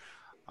professor.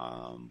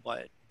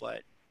 But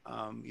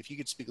if you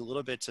could speak a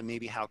little bit to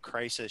maybe how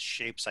crisis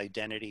shapes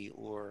identity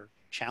or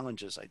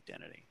challenges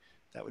identity,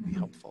 that would be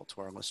helpful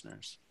to our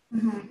listeners.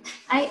 Mm-hmm.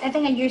 I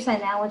think I use the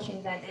analogy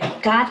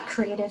that God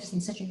created us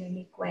in such a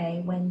unique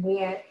way. When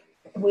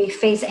we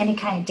face any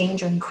kind of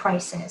danger and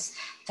crisis,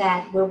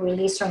 that will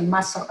release certain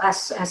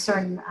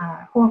certain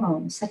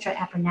hormones, such as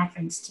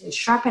epinephrine, to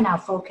sharpen our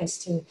focus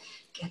to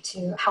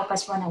help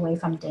us run away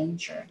from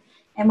danger.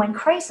 And when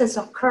crises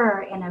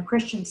occur in a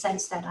Christian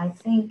sense, that I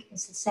think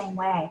is the same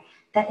way,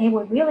 that it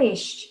will really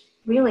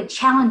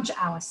challenge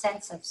our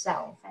sense of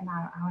self and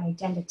our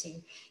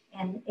identity.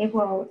 And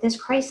this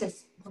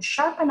crisis will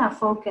sharpen our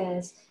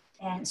focus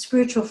and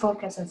spiritual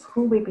focus of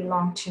who we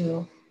belong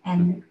to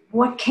and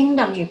what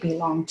kingdom you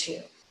belong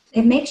to.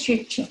 It makes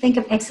you think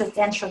of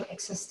existential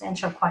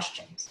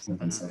questions,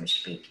 so to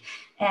speak.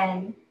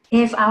 And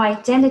if our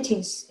identity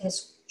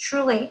is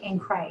truly in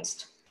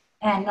Christ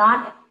and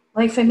not,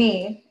 like for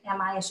me,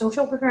 am I a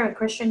social worker or a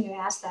Christian? You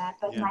asked that,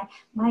 but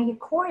my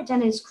core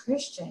identity is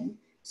Christian.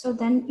 So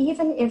then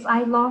even if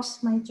I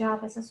lost my job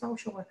as a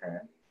social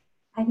worker,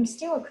 I'm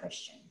still a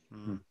Christian.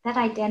 That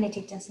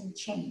identity doesn't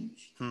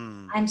change.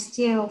 I'm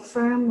still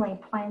firmly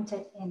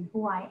planted in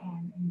who I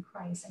am in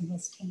Christ and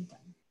his kingdom.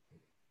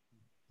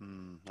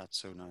 That's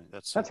so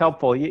nice. That's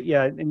helpful.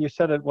 Yeah, and you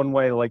said it one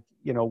way, like,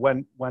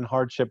 when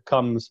hardship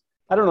comes,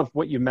 I don't know if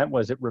what you meant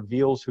was it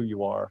reveals who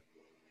you are.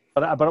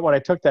 But what I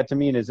took that to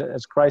mean is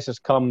as crisis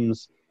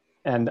comes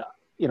and,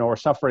 or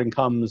suffering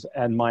comes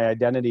and my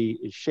identity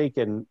is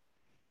shaken,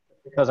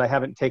 because I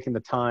haven't taken the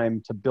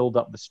time to build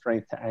up the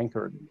strength to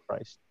anchor it in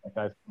Christ.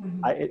 Like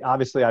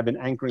obviously I've been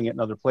anchoring it in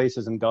other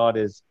places, and God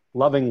is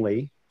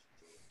lovingly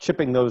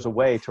chipping those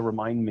away to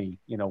remind me,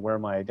 where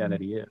my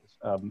identity is.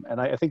 And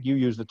I think you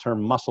use the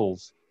term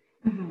muscles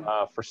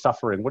for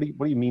suffering. What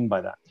do you mean by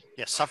that?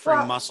 Yeah,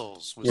 suffering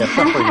muscles.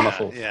 Suffering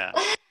muscles. Yeah.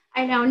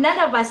 I know none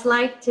of us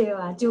like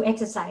to do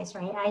exercise,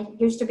 right? I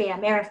used to be a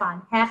half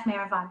marathon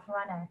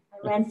runner.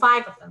 I ran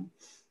 5 of them.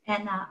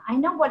 And I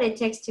know what it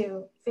takes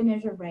to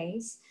finish a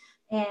race.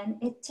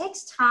 And it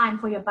takes time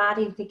for your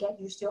body to get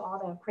used to all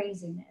the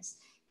craziness.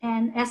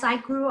 And as I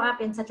grew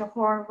up in such a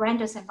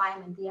horrendous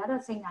environment, the other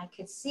thing I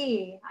could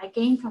see, I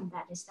gained from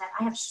that, is that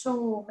I have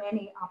so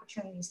many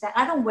opportunities that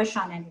I don't wish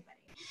on anybody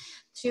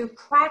to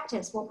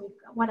practice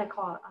what I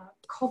call a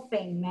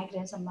coping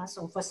mechanism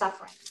muscle for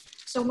suffering.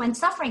 So when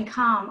suffering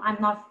comes,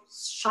 I'm not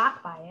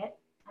shocked by it.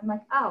 I'm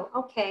like, oh,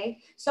 okay.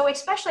 So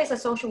especially as a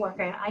social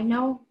worker, I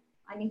know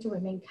I need to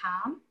remain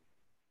calm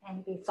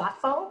and be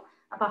thoughtful.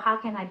 about how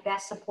can I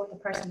best support the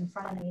person in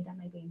front of me that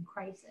might be in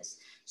crisis.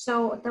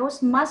 So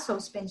those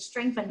muscles been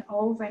strengthened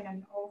over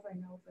and over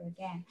and over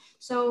again.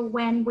 So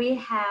when we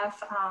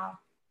have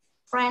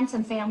friends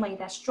and family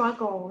that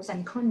struggles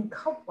and couldn't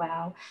cope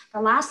well,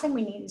 the last thing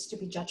we need is to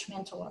be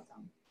judgmental of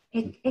them.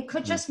 It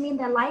could just mean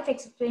that life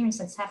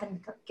experiences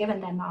haven't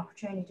given them the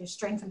opportunity to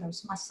strengthen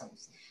those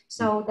muscles.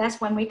 So that's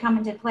when we come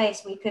into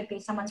place. We could be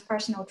someone's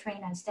personal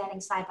trainer and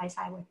standing side by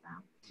side with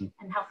them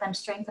and help them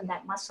strengthen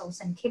that muscles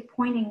and keep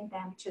pointing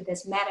them to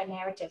this meta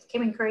narrative,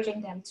 keep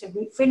encouraging them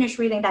to finish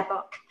reading that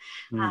book,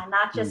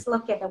 not just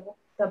look at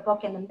the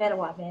book in the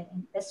middle of it.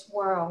 And this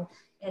world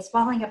is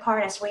falling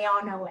apart as we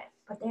all know it,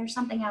 but there's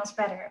something else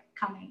better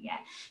coming yet.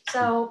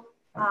 So,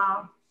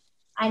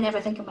 I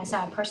never think of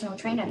myself a personal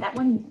trainer. That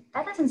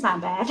doesn't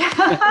sound bad.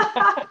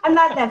 I'm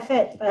not that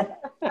fit,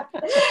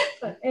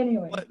 but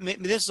anyway. Well,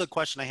 this is a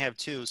question I have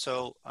too.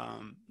 So,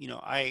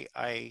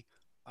 I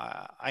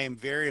am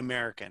very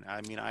American.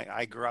 I mean,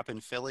 I grew up in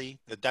Philly.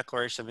 The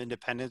Declaration of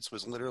Independence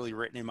was literally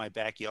written in my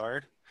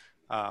backyard.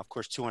 Of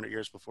course, 200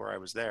 years before I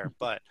was there.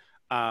 But,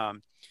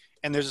 and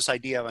there's this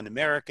idea of an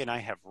American, I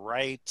have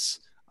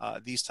rights,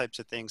 these types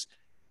of things.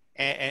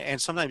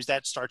 And sometimes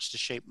that starts to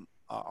shape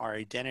our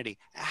identity.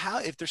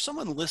 If there's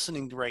someone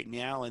listening right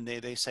now and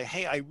they say,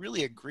 hey, I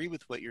really agree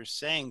with what you're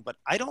saying, but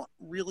I don't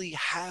really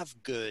have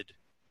good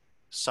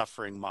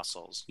suffering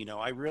muscles.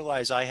 I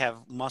realize I have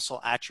muscle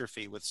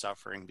atrophy with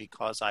suffering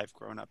because I've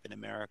grown up in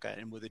America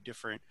and with a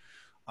different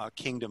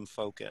kingdom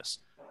focus.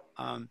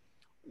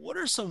 What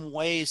are some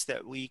ways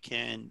that we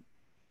can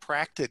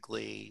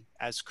practically,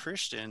 as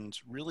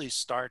Christians, really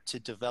start to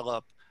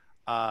develop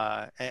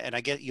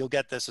and you'll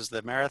get this as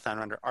the marathon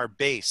runner, our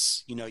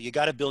base. You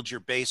got to build your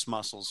base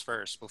muscles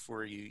first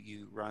before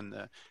you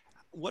run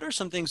what are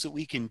some things that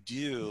we can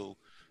do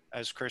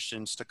as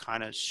Christians to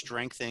kind of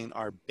strengthen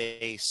our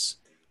base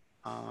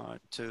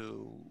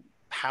to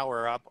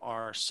power up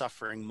our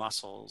suffering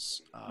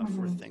muscles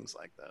for things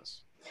like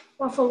this?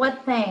 Well, for one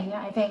thing,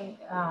 I think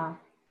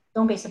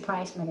don't be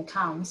surprised when it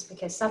comes,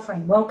 because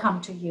suffering will come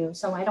to you.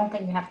 So I don't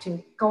think you have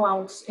to go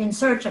out in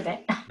search of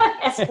it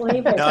as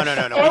believers. No.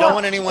 We don't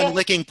want anyone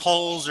licking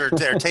poles or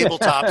their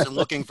tabletops and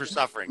looking for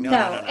suffering.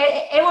 No.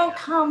 It will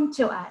come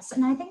to us.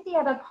 And I think the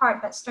other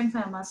part that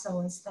strengthens our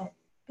muscle is that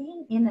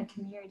being in a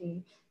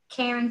community,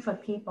 caring for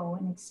people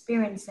and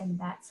experiencing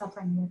that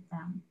suffering with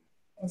them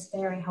is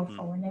very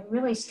helpful. And it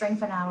really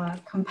strengthens our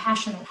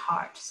compassionate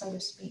heart, so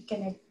to speak.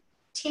 And it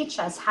teaches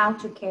us how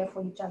to care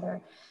for each other.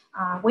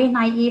 We're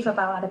naive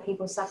about other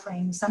people's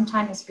suffering.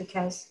 Sometimes it's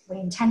because we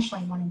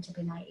intentionally wanting to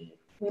be naive.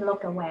 We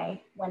look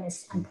away when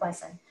it's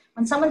unpleasant.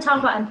 When someone talks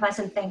about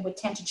unpleasant thing, we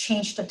tend to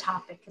change the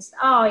topic because,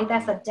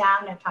 that's a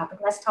downer topic.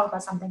 Let's talk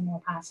about something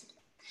more positive.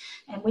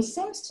 And we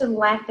seem to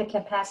lack the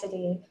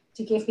capacity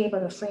to give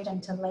people the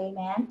freedom to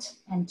lament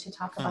and to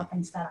talk about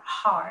things that are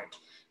hard.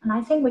 And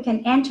I think we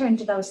can enter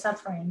into those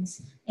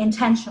sufferings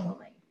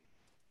intentionally.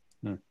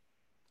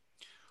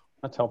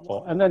 That's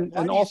helpful.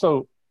 And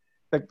also,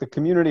 the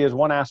community is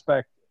one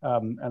aspect,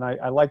 and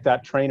I like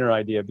that trainer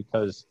idea,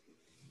 because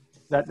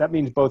that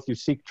means both you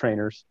seek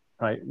trainers,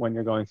 right, when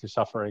you're going through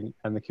suffering,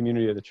 and the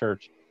community of the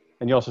church,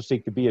 and you also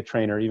seek to be a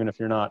trainer, even if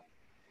you're not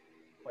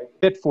quite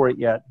fit for it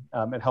yet.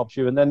 It helps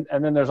you, and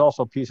then there's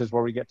also pieces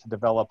where we get to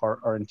develop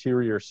our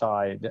interior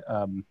side.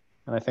 And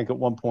I think at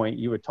one point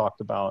you had talked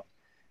about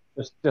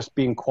just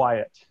being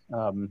quiet.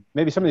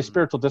 Maybe some of these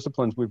spiritual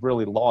disciplines we've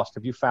really lost.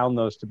 Have you found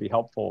those to be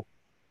helpful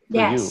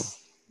for you?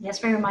 Yes,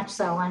 very much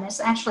so. And it's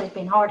actually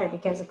been harder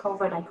because of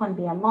COVID. I couldn't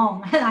be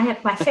alone. I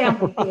have my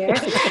family here.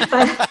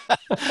 But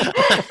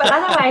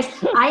otherwise,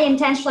 I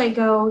intentionally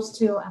go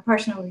to a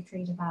personal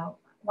retreat about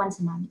once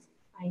a month.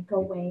 I go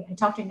away. I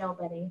talk to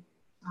nobody.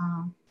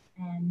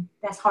 And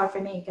that's hard for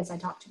me because I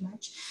talk too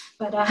much.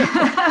 But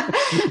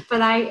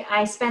but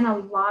I spend a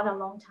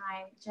long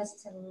time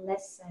just to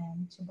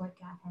listen to what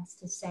God has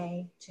to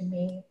say to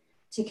me,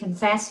 to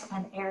confess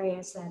on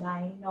areas that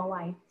I know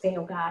I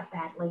fail God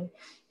badly.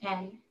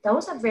 And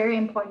those are very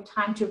important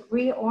time to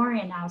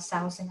reorient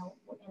ourselves. And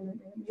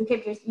you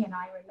give your,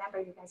 I remember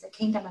you guys, a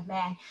kingdom of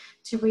man,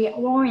 to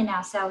reorient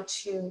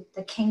ourselves to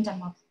the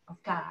kingdom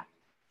of God.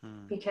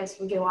 Because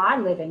you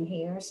are living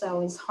here,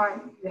 so it's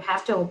hard. You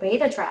have to obey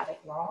the traffic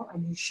law,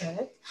 and you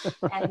should.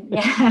 And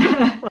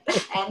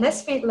and the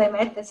speed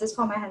limit. This is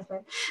for my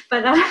husband,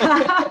 but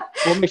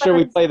we'll make sure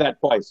we play that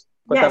twice.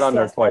 Put that on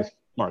there twice,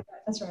 Mark.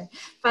 That's right.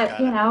 But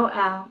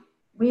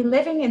we're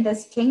living in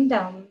this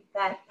kingdom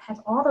that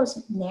have all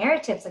those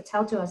narratives that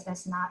tell to us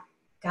that's not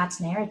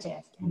God's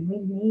narrative, and we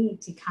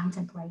need to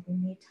contemplate. We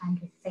need time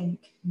to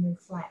think and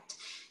reflect,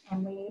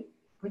 and we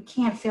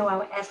can't fill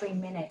out every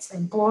minute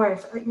and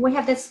we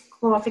have this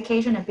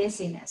glorification of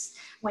busyness.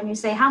 When you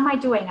say, how am I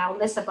doing? I'll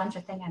list a bunch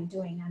of things I'm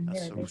doing. I'm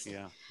very busy.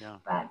 Yeah.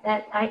 But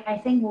I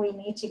think we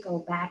need to go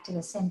back to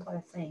the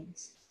simpler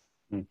things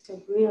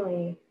to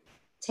really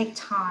take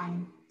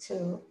time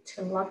to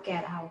look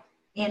at our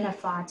inner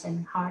thoughts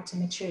and hearts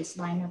and make sure it's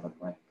lined up with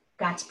what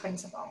God's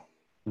principle.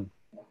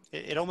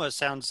 It almost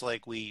sounds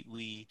like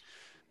we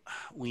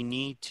we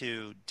need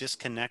to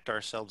disconnect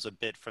ourselves a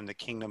bit from the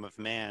kingdom of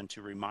man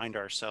to remind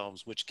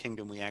ourselves which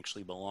kingdom we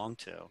actually belong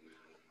to.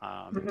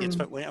 It's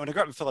when I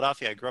grew up in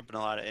Philadelphia, I grew up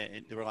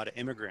in there were a lot of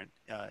immigrant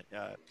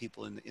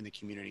people in the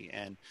community,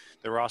 and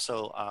there were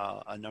also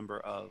a number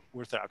of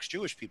Orthodox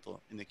Jewish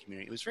people in the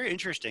community. It was very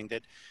interesting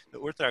that the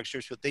Orthodox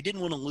Jewish people, they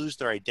didn't want to lose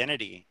their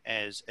identity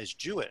as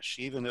Jewish,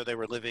 even though they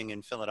were living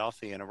in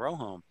Philadelphia in a row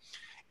home.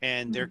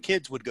 And their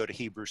kids would go to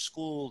Hebrew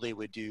school. They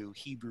would do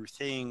Hebrew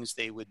things.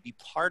 They would be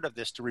part of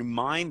this to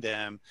remind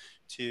them,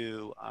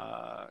 to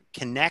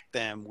connect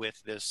them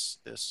with this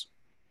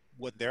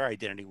what their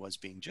identity was,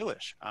 being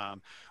Jewish.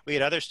 We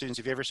had other students.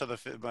 If you ever saw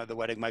the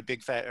wedding,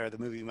 the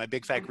movie My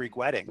Big Fat Greek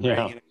Wedding, right?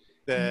 Yeah. You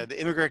know, the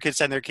immigrant kids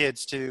send their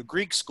kids to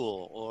Greek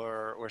school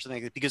or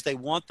something, because they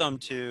want them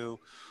to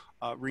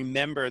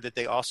remember that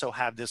they also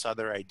have this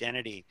other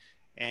identity.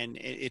 And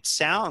it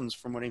sounds,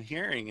 from what I'm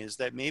hearing, is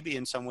that maybe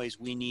in some ways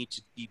we need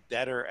to be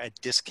better at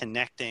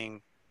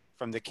disconnecting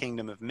from the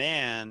kingdom of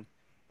man,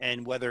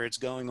 and whether it's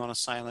going on a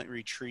silent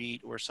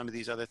retreat or some of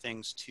these other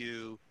things,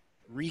 to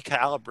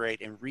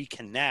recalibrate and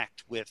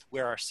reconnect with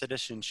where our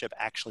citizenship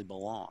actually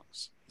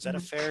belongs. Is that a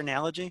fair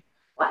analogy?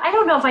 Well, I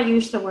don't know if I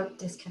use the word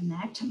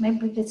disconnect.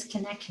 Maybe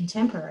disconnect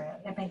contemporary.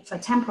 I mean, for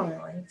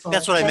temporary.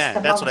 That's what I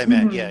meant. That's what I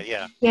meant.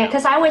 Yeah. Yeah,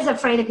 because I was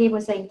afraid of people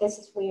saying this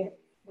is weird.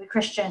 We're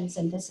Christians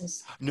and this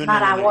is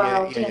not our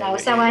world, you know.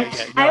 So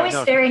I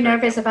was very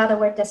nervous about the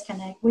word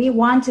disconnect. We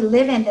want to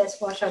live in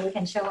this world so we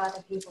can show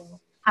other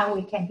people how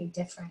we can be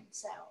different.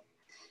 So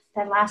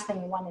the last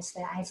thing we want is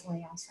to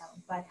isolate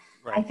ourselves. But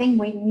I think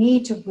we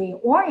need to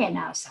reorient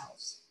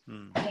ourselves.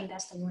 I think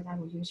that's the word I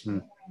would use,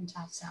 reorient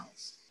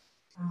ourselves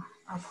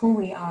of who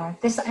we are.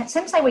 It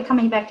seems like we're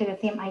coming back to the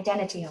theme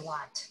identity a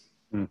lot.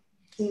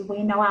 Do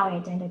we know our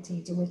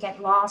identity? Do we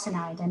get lost in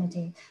our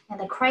identity? And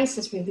the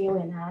crisis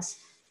revealing us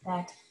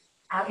that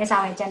is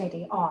our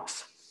identity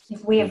off.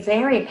 If we are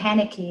very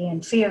panicky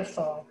and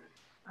fearful,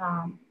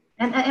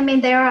 and I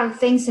mean, there are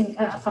things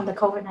from the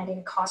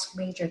COVID-19 caused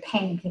major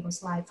pain in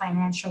people's life,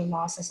 financial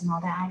losses and all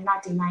that. I'm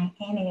not denying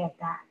any of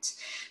that.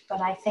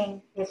 But I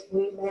think if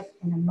we live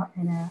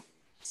in a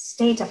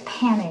state of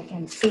panic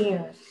and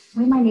fear,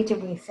 we might need to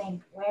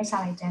rethink, where's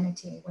our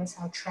identity? Where's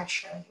our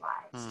treasured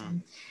lives?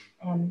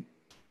 And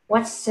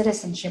what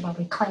citizenship are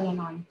we clinging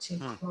on to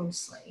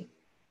closely?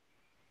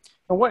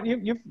 So what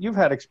you've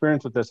had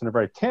experience with this in a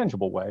very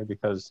tangible way,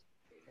 because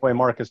the way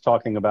Mark is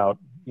talking about,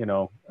 you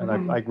know,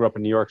 and I grew up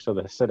in New York, so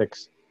the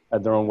Hasidics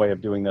had their own way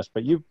of doing this,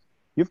 but you've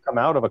come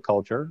out of a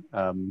culture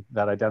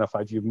that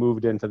identified, you've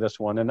moved into this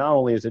one, and not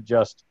only is it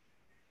just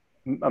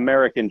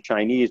American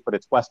Chinese, but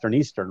it's Western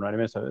Eastern, right? I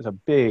mean, it's a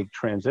big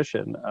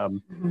transition,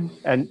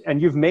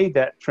 and you've made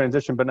that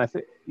transition. But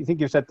you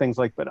think you've said things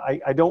like, "But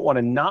I don't want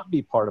to not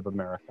be part of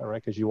America,"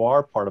 right? Because you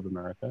are part of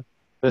America.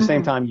 At the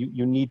same time,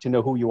 you need to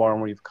know who you are and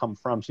where you've come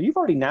from. So you've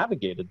already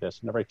navigated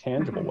this in a very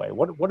tangible way.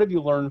 What have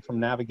you learned from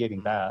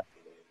navigating that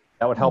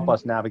would help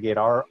us navigate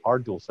our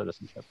dual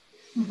citizenship?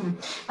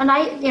 And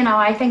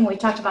I think we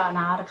talked about in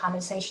our other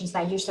conversations that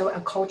I use the word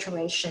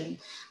acculturation.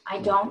 I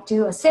don't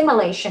do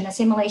assimilation.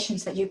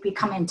 Assimilations that you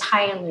become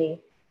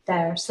entirely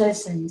their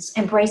citizens,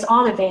 embrace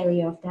all the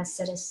value of their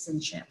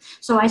citizenship.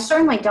 So I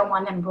certainly don't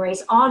want to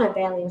embrace all the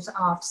values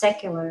of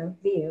secular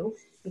view,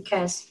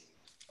 because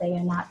they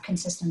are not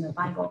consistent with the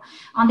Bible.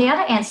 On the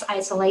other hand,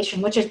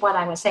 isolation, which is what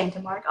I was saying to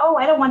Mark.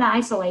 I don't want to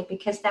isolate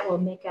because that will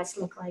make us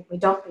look like we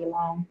don't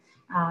belong.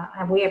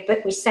 And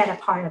we set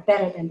apart or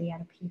better than the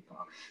other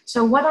people.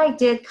 So what I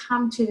did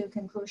come to the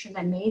conclusion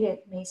that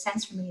made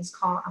sense for me is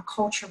called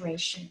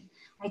acculturation.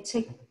 I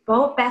take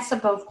best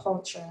of both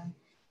culture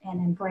and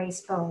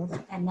embrace both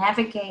and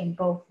navigate in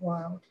both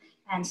worlds,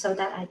 and so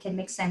that I can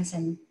make sense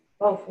in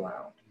both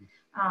worlds.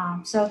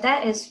 So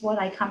that is what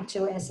I come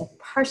to as a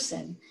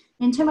person.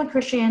 In terms of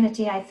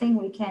Christianity, I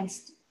think we can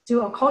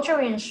do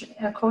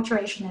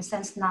acculturation in a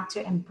sense not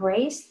to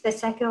embrace the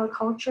secular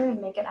culture and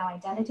make it our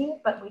identity,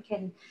 but we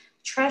can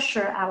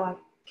treasure our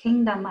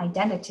kingdom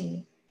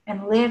identity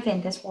and live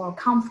in this world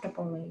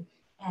comfortably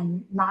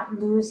and not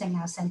losing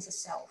our sense of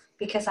self,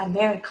 because I'm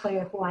very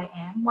clear who I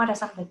am. What are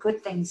some of the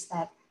good things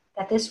that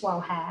this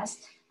world has,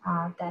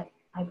 that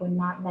I would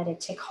not let it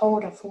take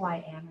hold of who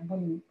I am and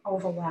wouldn't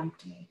overwhelm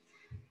me.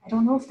 I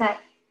don't know if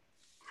that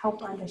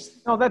helped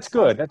understand. No, that's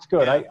good. That's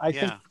good. Yeah, I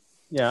think,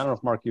 I don't know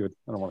if Mark, I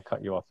don't want to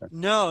cut you off there.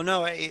 No.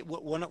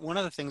 One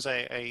of the things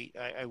I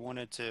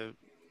wanted to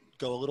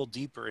go a little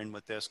deeper in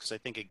with this, because I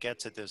think it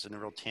gets at this in a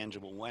real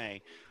tangible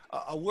way.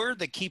 A word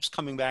that keeps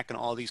coming back in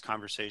all these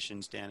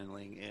conversations, Dan and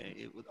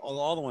Ling,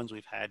 all the ones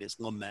we've had, is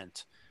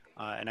lament.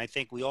 And I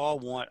think we all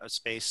want a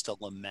space to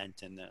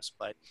lament in this,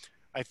 but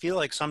I feel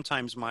like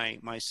sometimes my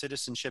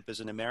citizenship as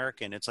an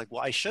American, it's like,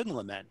 well, I shouldn't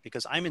lament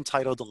because I'm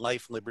entitled to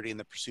life, liberty, and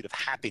the pursuit of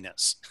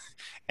happiness.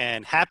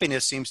 And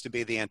happiness seems to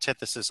be the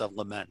antithesis of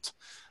lament.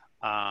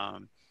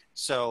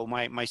 So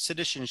my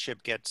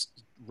citizenship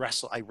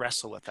I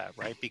wrestle with that,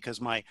 right?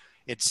 Because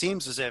it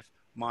seems as if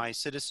my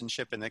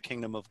citizenship in the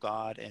kingdom of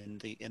God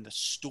and the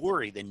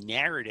story, the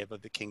narrative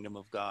of the kingdom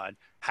of God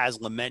has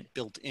lament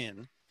built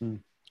in.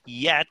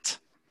 Yet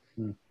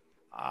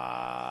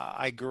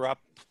I grew up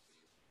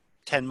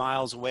 10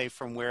 miles away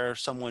from where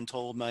someone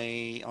told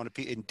me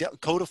and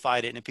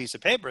codified it in a piece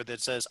of paper that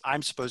says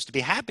I'm supposed to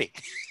be happy.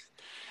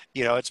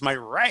 It's my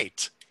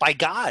right by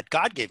God.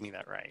 God gave me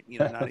that right.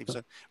 Not even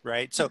so,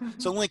 right. So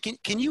Lynn,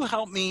 can you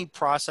help me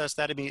process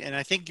that? I mean, and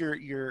I think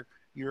your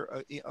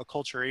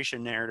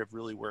acculturation narrative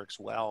really works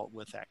well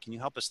with that. Can you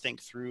help us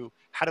think through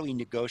how do we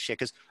negotiate?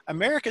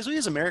 Because we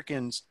as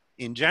Americans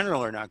in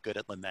general are not good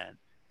at lament,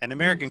 and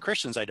American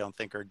Christians I don't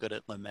think are good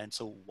at lament.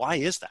 So why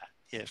is that?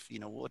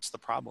 What's the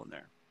problem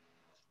there?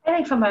 I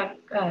think from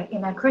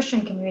in a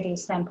Christian community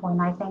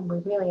standpoint, I think we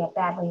really are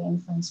badly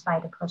influenced by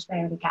the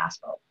prosperity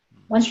gospel.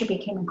 Once you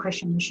became a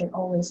Christian, you should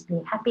always be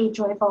happy,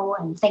 joyful,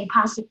 and think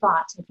positive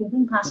thoughts. If you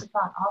think positive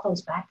thoughts, all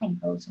those bad things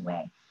goes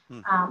away.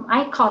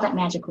 I call that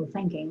magical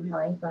thinking,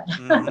 really, but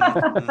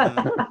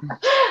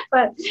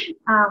but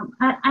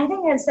I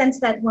think in a sense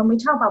that when we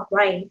talk about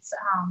rights,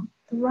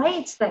 the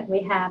rights that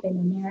we have in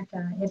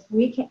America, if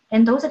we can,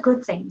 and those are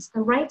good things,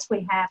 the rights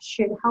we have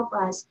should help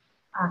us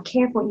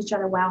care for each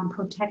other well and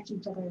protect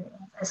each other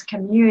as a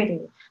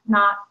community,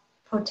 not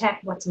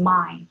protect what's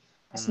mine,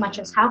 as much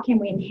as how can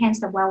we enhance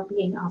the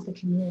well-being of the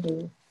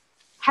community.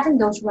 Having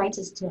those rights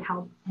is to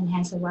help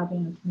enhance the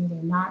well-being of the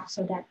community, not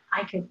so that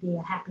I could be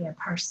a happier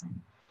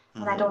person.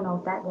 And I don't know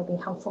if that will be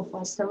helpful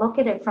for us to look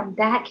at it from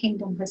that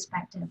kingdom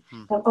perspective.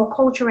 The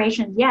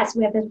acculturation, yes,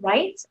 we have the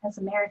rights as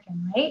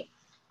American, right?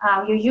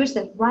 You use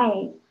the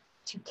right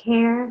to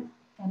care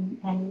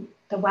and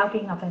the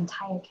well-being of the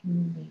entire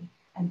community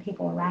and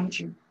people around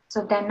you.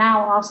 So then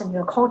now all of a sudden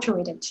you're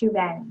acculturated two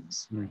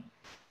values.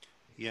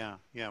 Yeah,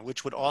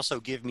 which would also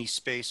give me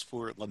space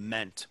for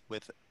lament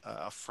with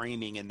a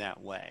framing in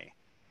that way.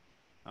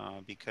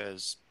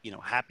 Because,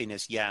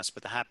 happiness, yes,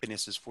 but the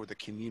happiness is for the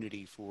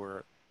community,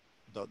 for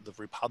the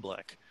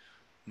republic,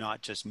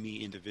 not just me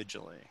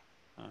individually.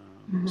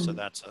 So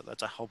that's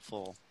a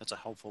helpful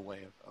way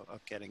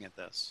of getting at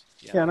this.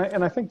 Yeah,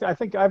 and I think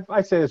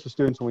I say this to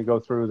students when we go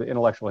through the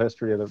intellectual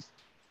history of the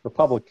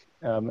republic.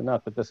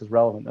 Not that this is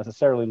relevant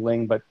necessarily,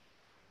 Ling, but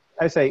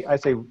I say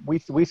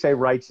we say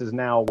rights is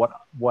now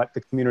what the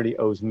community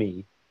owes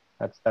me.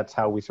 That's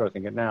how we sort of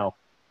think it now.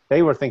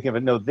 They were thinking of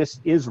it. No, this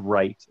is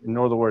right. In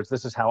other words,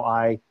 this is how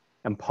I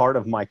am part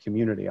of my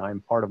community. I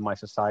am part of my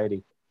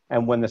society.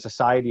 And when the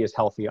society is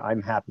healthy,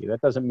 I'm happy. That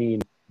doesn't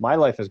mean my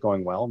life is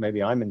going well.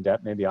 Maybe I'm in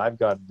debt. Maybe I've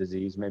got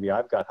disease. Maybe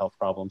I've got health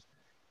problems.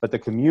 But the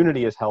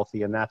community is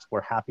healthy, and that's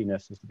where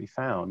happiness is to be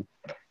found.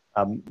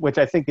 Which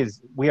I think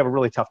we have a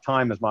really tough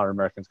time as modern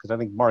Americans, because I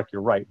think, Mark,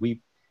 you're right.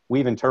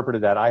 We've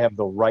interpreted that I have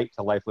the right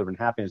to life, liberty,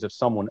 and happiness if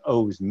someone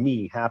owes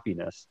me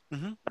happiness,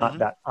 not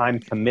that I'm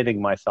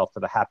committing myself to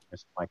the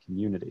happiness of my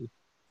community.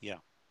 Yeah.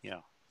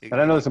 And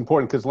I know it's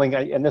important because, Ling,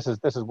 and this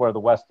is where the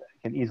West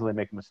can easily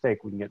make a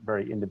mistake. We can get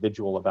very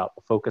individual about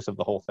the focus of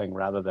the whole thing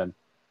rather than,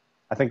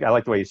 I think I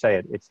like the way you say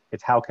it.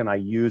 It's how can I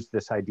use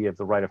this idea of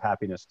the right of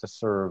happiness to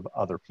serve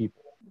other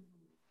people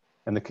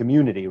and the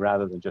community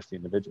rather than just the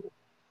individual.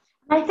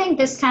 I think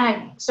this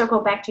kind of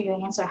circle back to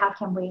your answer. How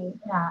can we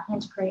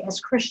integrate as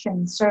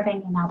Christians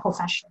serving in our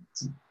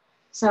professions?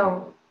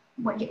 So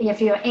if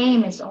your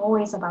aim is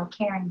always about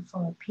caring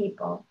for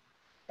people,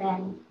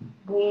 then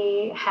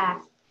we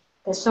have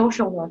the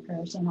social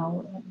workers,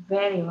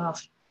 very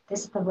rough.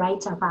 This is the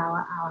rights of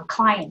our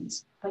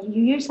clients. But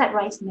you use that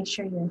rights to make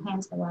sure you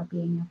enhance the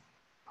well-being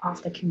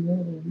of the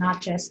community,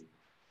 not just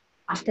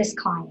of this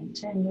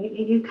client. And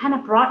you kind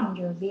of broaden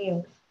your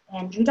view.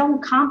 And you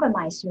don't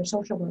compromise your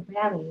social work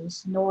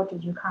values, nor do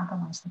you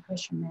compromise the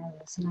Christian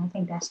values. And I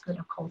think that's good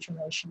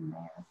acculturation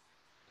there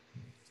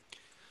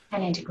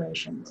and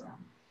integration. So.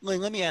 Ling,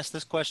 let me ask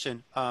this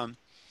question.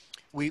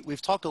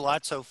 We've talked a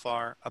lot so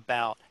far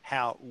about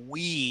how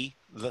we,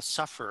 the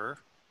sufferer,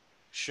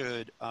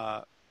 should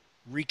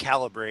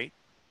recalibrate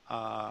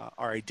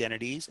our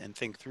identities and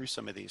think through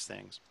some of these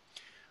things.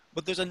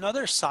 But there's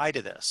another side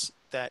of this,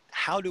 that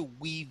how do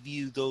we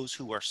view those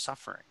who are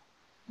suffering?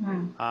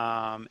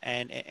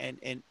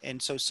 And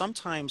so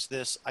sometimes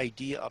this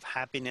idea of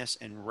happiness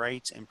and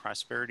rights and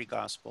prosperity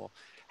gospel,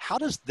 how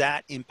does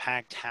that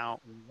impact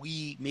how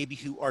we, maybe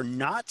who are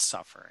not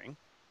suffering,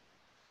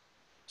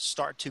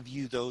 start to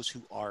view those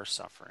who are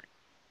suffering?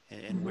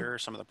 And where are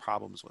some of the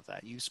problems with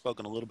that? You've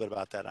spoken a little bit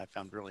about that. I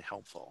found really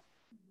helpful.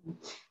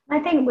 I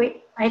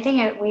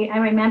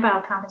remember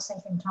our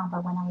conversation talking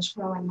about when I was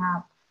growing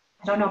up.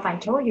 I don't know if I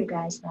told you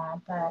guys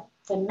that, but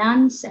the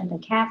nuns and the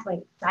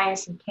Catholic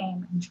diocese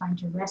came and trying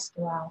to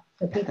rescue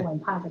the people in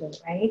poverty,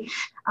 right?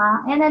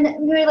 And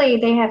then really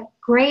they have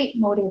great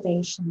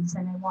motivations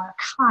and they were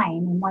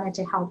kind and wanted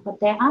to help, but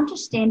their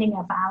understanding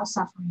of our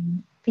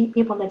suffering,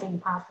 people living in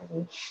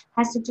poverty,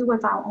 has to do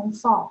with our own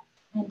fault.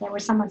 And there were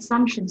some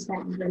assumptions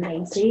that we were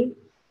lazy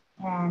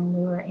and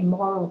we were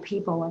immoral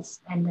people,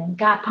 and then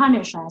God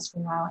punished us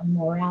for our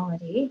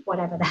immorality,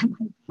 whatever that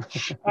might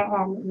be.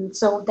 And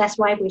so that's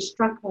why we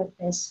struck with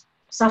this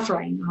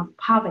suffering of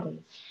poverty.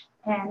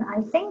 And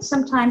I think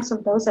sometimes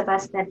of those of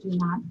us that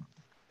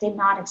did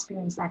not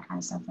experience that kind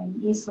of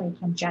suffering easily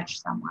can judge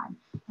someone.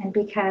 And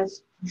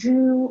because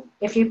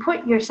if you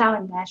put yourself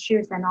in that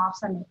shoes, then all of a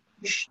sudden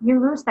you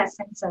lose that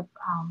sense of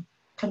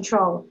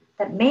control,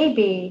 that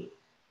maybe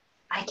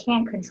I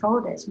can't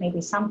control this.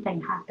 Maybe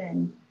something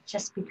happened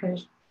just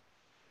because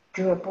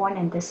you were born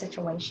in this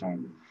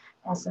situation.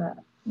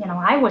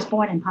 I was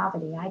born in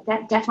poverty. I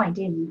definitely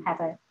didn't have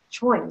a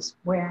choice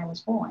where I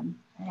was born.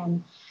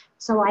 And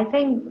so I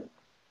think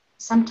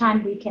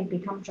sometimes we can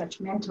become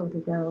judgmental to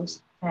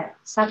those that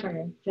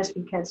suffer just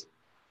because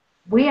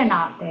we are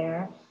not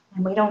there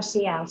and we don't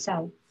see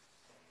ourselves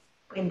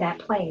in that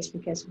place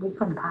because we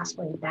couldn't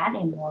possibly be that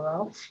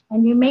immoral.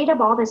 And you made up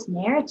all this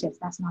narrative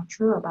that's not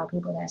true about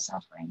people that are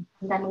suffering.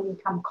 And then we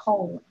become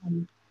cold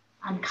and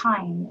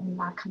unkind and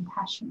not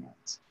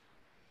compassionate.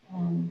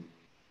 And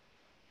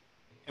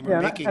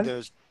we're making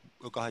those.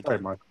 Oh, go ahead. Sorry,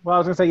 Mark. Well, I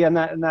was going to say, yeah,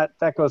 and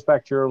that goes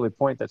back to your early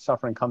point that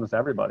suffering comes to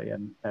everybody.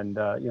 And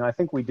I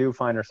think we do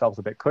find ourselves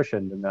a bit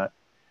cushioned in that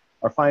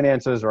our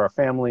finances or our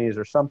families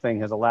or something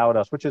has allowed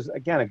us, which is,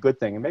 again, a good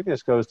thing. And maybe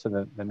this goes to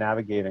the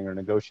navigating or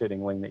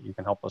negotiating wing that you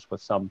can help us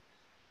with some,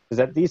 is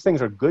that these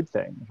things are good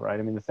things, right?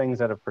 I mean, the things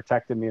that have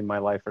protected me in my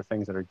life are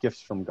things that are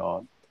gifts from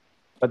God,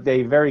 but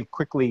they very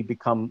quickly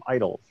become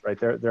idols, right?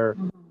 They're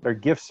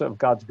gifts of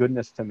God's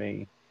goodness to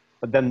me,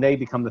 but then they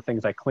become the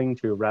things I cling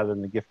to rather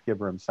than the gift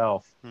giver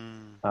himself.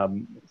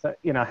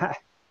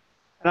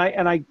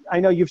 And I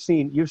know you've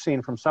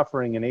seen from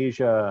suffering in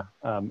Asia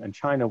and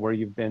China where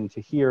you've been to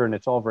here, and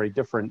it's all very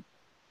different.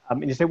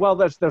 And you say, well,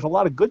 there's a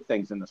lot of good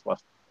things in this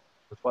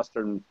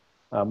Western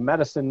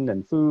medicine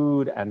and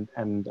food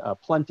and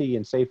plenty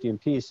and safety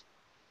and peace.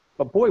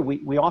 But boy,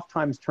 we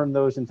oftentimes turn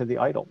those into the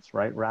idols,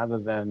 right? Rather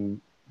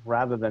than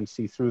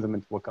see through them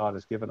into what God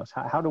has given us.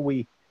 How do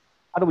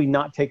we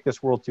not take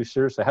this world too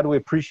seriously? How do we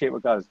appreciate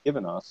what God has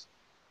given us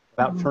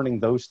without turning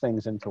those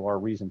things into our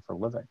reason for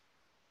living?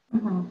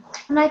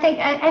 And I think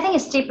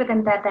it's deeper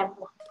than that. That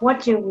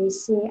what do we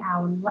see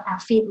our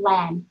feet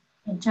land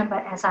in terms of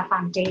as our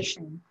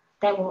foundation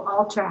that will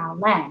alter our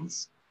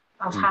lens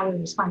of how we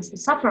respond to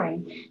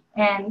suffering.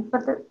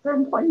 But the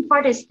important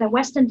part is the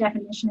Western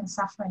definition of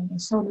suffering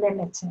is so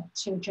limited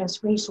to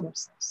just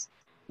resources.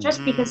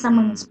 Just because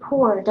someone is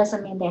poor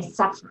doesn't mean they're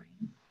suffering.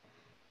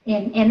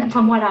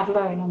 From what I've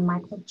learned in my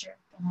culture,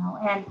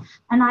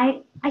 and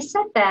I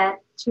said that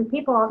to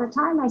people all the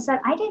time. I said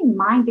I didn't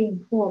mind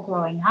being poor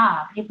growing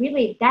up. It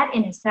really, that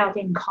in itself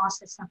didn't cause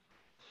the suffering.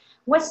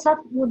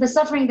 The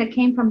suffering that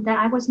came from that,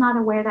 I was not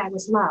aware that I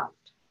was loved.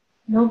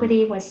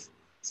 Nobody was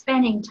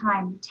spending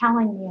time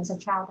telling me as a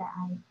child that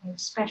I'm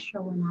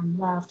special and I'm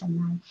loved,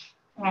 and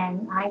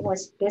I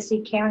was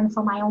busy caring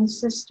for my own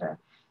sister.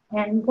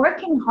 And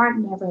working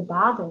hard never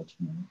bothered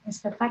me.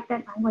 It's the fact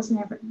that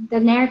the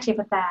narrative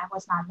of that I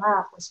was not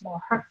loved was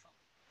more hurtful.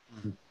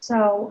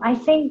 So I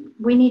think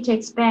we need to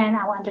expand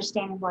our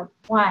understanding what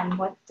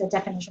the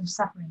definition of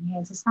suffering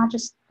is. It's not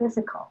just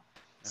physical.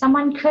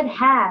 Someone could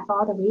have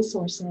all the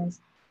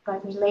resources,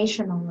 but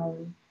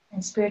relationally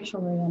and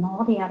spiritually and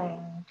all the other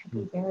areas could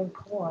be very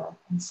poor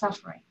and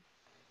suffering.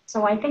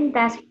 So I think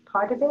that's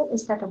part of it,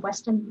 is that the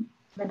Western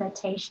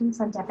limitations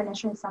and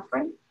definition of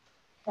suffering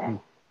that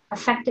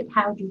affected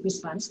how you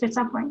respond to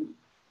suffering.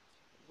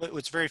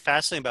 What's very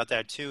fascinating about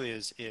that too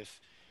is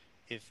if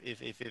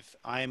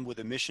I'm with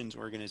a missions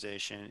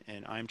organization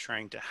and I'm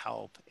trying to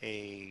help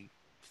a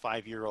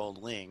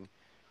 5-year-old Ling,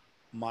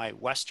 my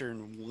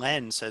Western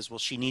lens says, well,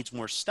 she needs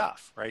more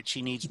stuff, right?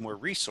 She needs more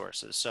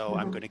resources. So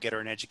I'm going to get her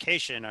an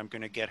education. I'm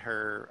going to get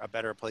her a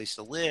better place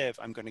to live.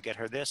 I'm going to get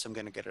her this. I'm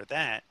going to get her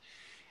that.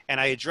 And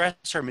I address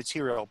her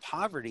material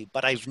poverty,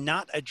 but I've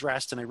not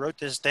addressed, and I wrote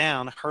this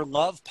down, her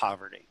love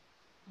poverty.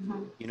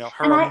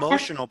 Her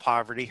emotional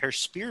poverty, her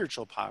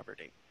spiritual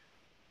poverty.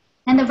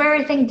 And the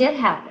very thing did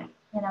happen.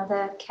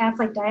 The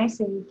Catholic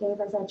diocese gave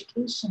us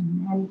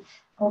education and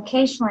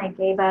occasionally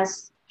gave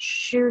us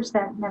shoes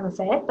that never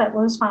fit, but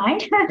was fine.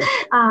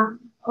 And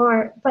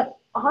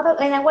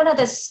one of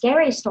the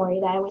scary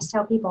stories that I always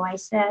tell people, I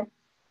said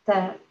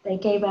that they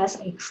gave us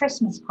a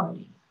Christmas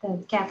party,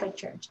 the Catholic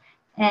Church.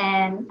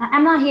 And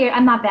I'm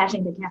not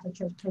bashing the Catholic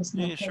Church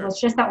personally. Yeah, sure. It was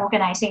just the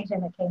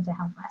organization that came to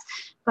help us.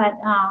 But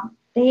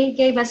they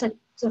gave us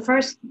the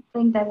first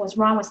thing that was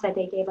wrong was that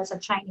they gave us a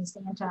Chinese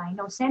Santa. I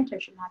know Santa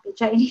should not be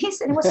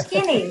Chinese, and it was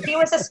skinny. He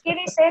was a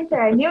skinny Santa.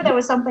 I knew there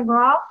was something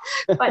wrong,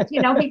 but he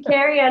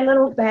carried a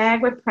little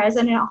bag with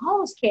presents, and all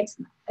those kids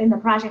in the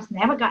projects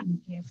never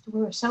gotten a gift. We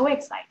were so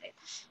excited,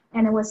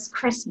 and it was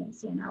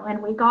Christmas,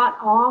 and we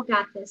all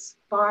got this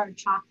bar of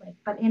chocolate.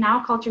 But in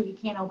our culture, you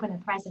can't open a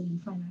present in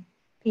front of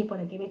people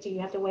to give it to you.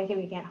 You have to wait till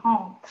we get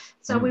home.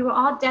 So we were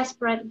all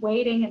desperate,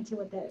 waiting until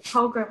the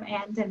program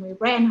ends, and we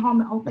ran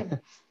home and opened it.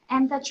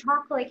 And the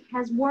chocolate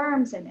has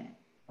worms in it.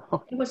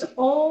 It was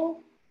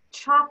old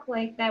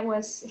chocolate that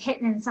was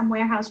hidden in some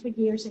warehouse for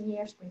years and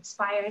years, for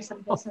expired. Some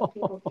business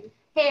people do.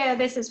 Here,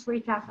 this is free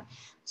chocolate.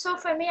 So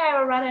for me, I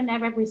would rather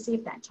never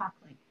receive that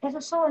chocolate. It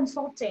was so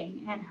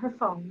insulting and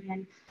hurtful.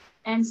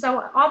 And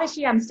so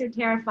obviously I'm still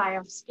terrified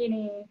of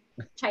skinny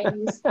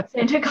Chinese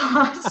Santa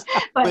Claus.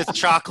 But with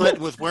chocolate,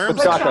 with worms.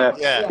 With chocolate.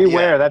 Yeah.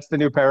 Beware. Yeah. That's the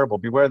new parable.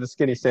 Beware the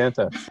skinny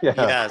Santa. Yeah.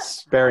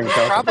 Yes. Bearing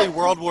chocolate. Probably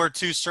World War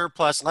II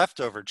surplus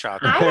leftover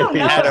chocolate. I don't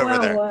know had over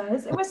what there. it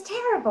was. It was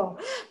terrible.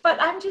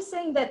 But I'm just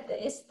saying that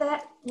it's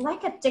that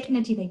lack of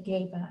dignity they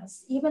gave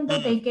us, even though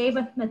they gave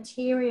us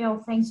material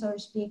things, so to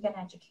speak, and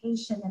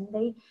education, and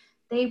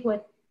they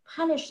would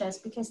punish us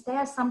because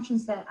their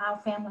assumptions that our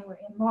family were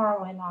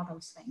immoral and all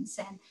those things.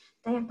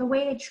 And the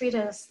way they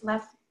treated us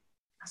left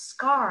a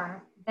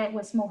scar that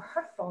was more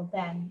hurtful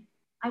than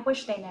I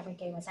wish they never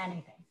gave us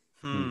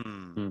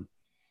anything.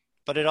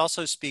 But it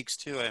also speaks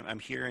to, I'm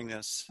hearing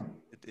this,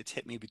 it's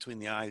hit me between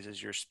the eyes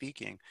as you're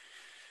speaking,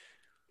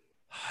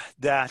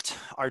 that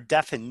our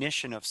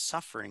definition of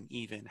suffering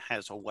even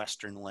has a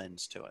Western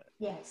lens to it.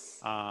 Yes.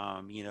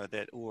 How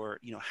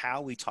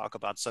we talk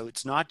about, so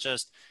it's not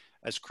just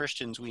as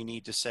Christians, we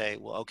need to say,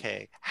 well,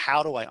 okay,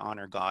 how do I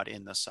honor God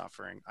in the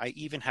suffering? I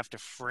even have to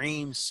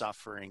frame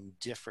suffering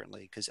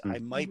differently because I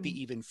might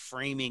be even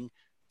framing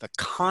the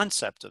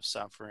concept of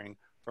suffering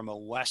from a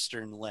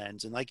Western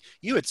lens. And like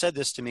you had said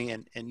this to me,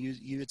 and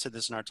you had said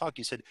this in our talk,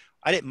 you said,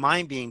 I didn't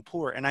mind being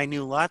poor. And I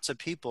knew lots of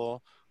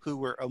people who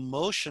were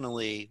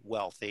emotionally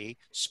wealthy,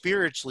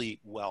 spiritually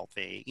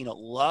wealthy,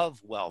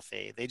 love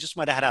wealthy. They just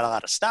might have had a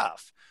lot of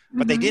stuff,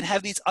 but they did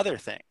have these other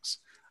things.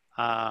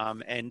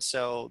 And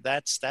so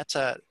that's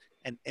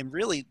and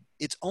really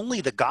it's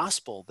only the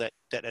gospel that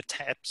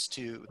attempts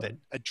to that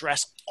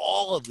address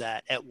all of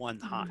that at one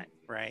time,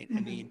 right?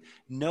 I mean,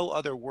 no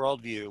other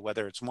worldview,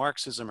 whether it's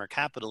Marxism or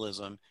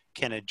capitalism,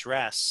 can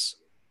address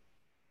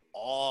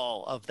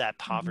all of that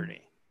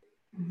poverty.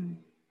 And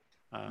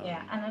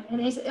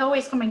it's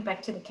always coming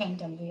back to the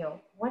kingdom view.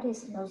 What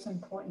is most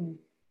important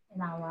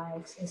in our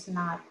lives is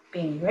not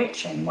being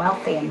rich and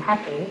wealthy and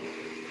happy,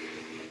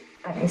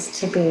 but it's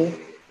to be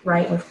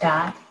right with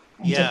God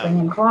and to bring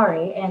Him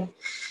glory. And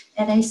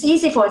it's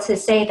easy for us to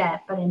say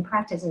that, but in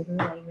practice it's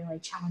really, really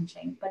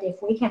challenging. But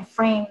if we can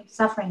frame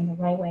suffering the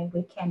right way,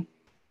 we can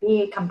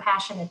be a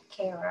compassionate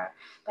carer.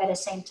 But at the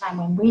same time,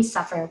 when we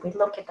suffer, we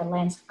look at the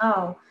lens,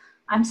 oh,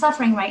 I'm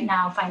suffering right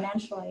now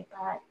financially,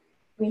 but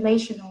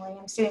relationally,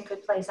 I'm still in a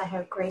good place. I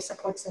have a great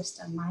support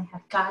system. I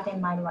have God in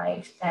my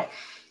life that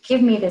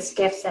give me this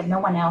gift that no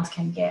one else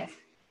can give.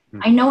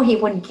 I know He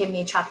wouldn't give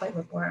me chocolate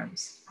with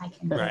worms. I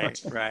can. Right.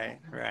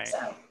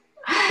 So.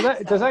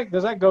 Does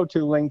that go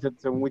to Ling to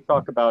when we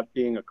talk about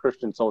being a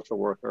Christian social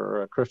worker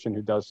or a Christian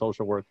who does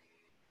social work,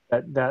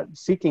 that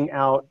seeking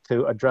out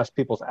to address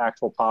people's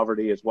actual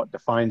poverty is what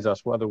defines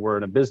us, whether we're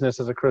in a business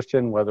as a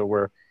Christian, whether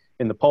we're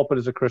in the pulpit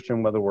as a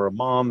Christian, whether we're a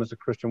mom as a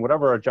Christian,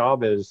 whatever our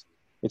job is.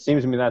 It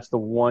seems to me that's the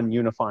one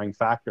unifying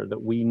factor,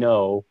 that we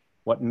know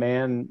what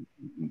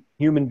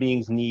human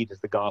beings need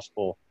is the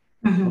gospel.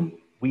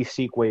 We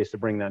seek ways to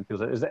bring that.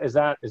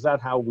 Is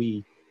that how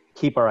we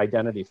keep our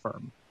identity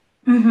firm?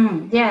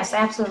 Yes,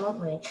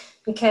 absolutely.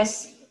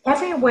 Because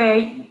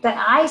everywhere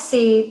that I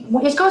see,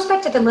 it goes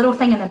back to the little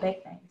thing and the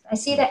big things. I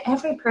see that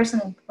every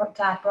person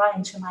God brought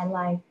into my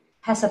life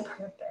has a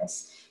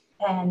purpose.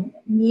 And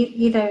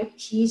either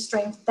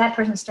that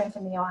person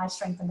strengthened me or I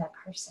strengthened that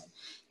person.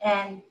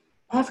 And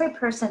every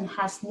person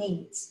has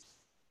needs.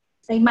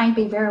 They might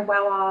be very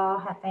well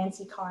off, have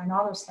fancy car and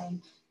all those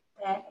things.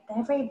 That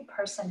every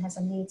person has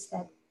a needs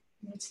that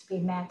needs to be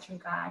met through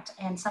God.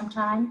 And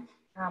sometimes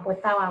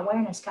without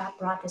awareness, God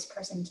brought this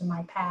person into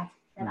my path,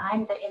 and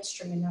I'm the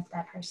instrument of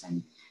that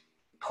person,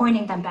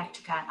 pointing them back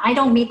to God. I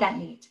don't meet that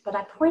need, but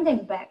I point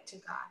them back to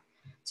God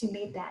to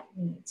meet that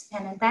need.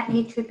 And that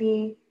need could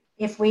be,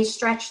 if we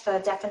change the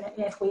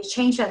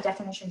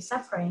definition of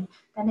suffering,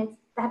 then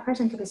that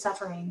person could be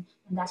suffering,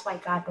 and that's why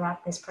God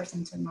brought this person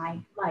into my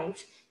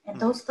life. And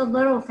those are the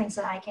little things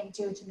that I can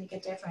do to make a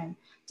difference.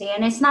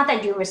 Dan, it's not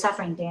that you were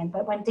suffering, Dan,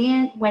 but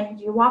when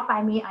you walk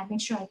by me, I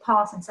make sure I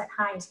pause and say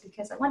hi, is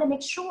because I want to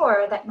make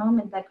sure that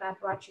moment that God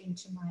brought you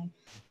into my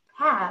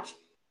path,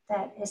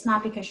 that it's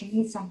not because you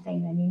need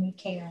something and you need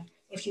care.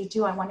 If you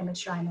do, I want to make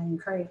sure I'm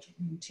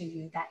encouraging to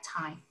you that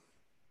time.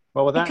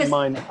 Well, with that in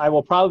mind, I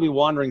will probably be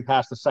wandering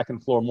past the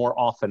second floor more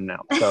often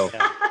now. So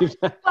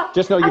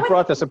just know you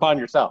brought this upon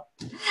yourself.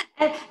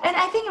 And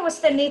I think it was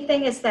the neat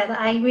thing is that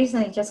I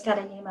recently just got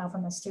an email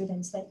from the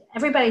students that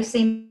everybody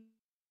seemed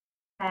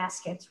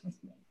baskets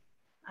with me.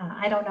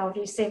 I don't know if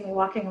you see me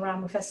walking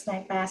around with a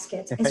snack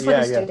basket. It's for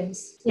the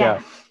students.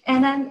 Yeah.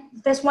 And then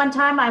this one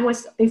time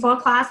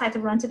before class, I had to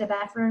run to the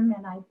bathroom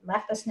and I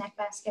left the snack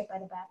basket by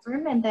the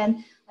bathroom. And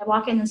then I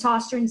walked in and saw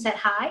a student, said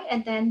hi.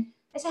 And then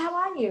I said, how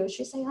are you?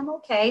 She said, I'm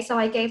okay. So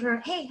I gave her,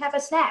 hey, have a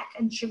snack.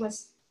 And she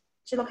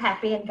looked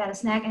happy and got a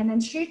snack. And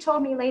then she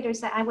told me later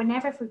that I would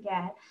never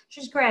forget.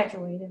 She's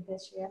graduated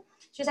this year.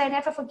 She said, I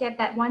never forget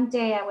that one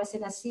day I was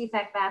in a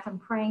CFAC bathroom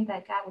praying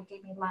that God would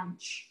give me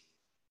lunch.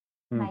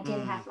 And I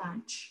didn't have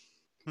lunch.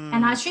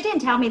 And she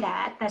didn't tell me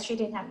that she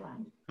didn't have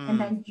lunch. And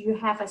then you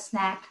have a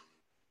snack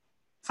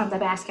from the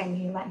basket and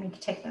you let me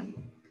take them.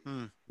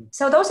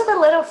 So those are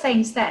the little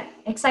things that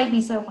excite me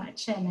so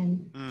much,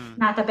 and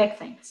not the big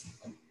things.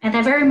 at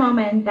that very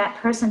moment, that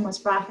person was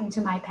brought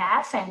into my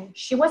path, and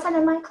she wasn't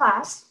in my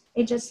class.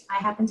 I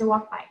happened to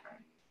walk by her.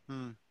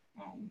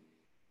 And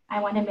I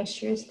want to make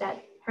sure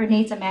that her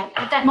needs are met.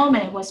 At that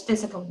moment, it was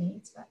physical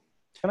needs. But.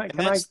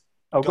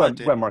 Go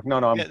ahead, Mark.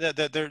 No. Yeah,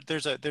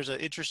 there's an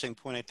interesting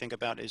point I think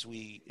about as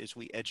we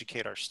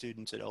educate our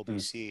students at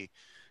LBC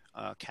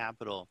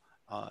Capital.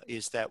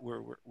 Is that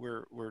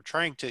we're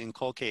trying to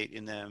inculcate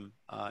in them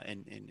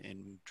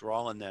and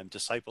draw in them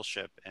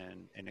discipleship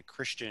and a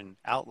Christian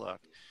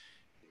outlook,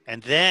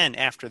 and then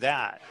after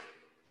that,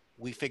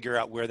 we figure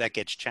out where that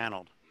gets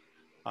channeled,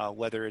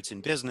 whether it's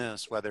in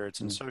business, whether it's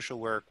in social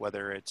work,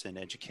 whether it's in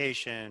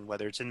education,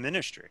 whether it's in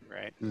ministry,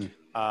 right?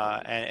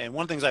 And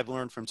one of the things I've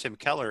learned from Tim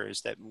Keller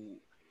is that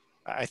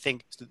I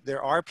think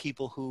there are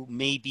people who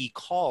may be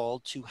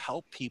called to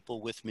help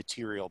people with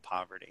material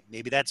poverty.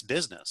 Maybe that's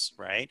business,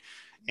 right?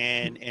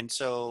 And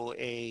so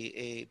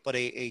a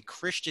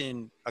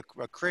Christian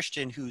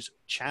who's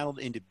channeled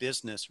into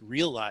business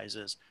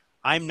realizes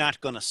I'm not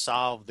going to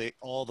solve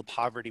all the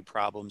poverty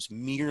problems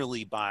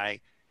merely by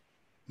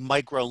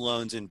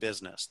microloans in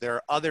business. There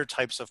are other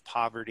types of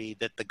poverty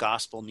that the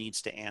gospel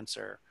needs to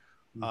answer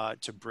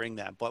to bring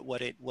that. But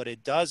what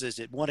it does is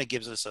it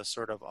gives us a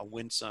sort of a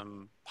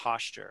winsome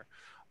posture.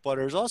 But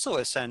there's also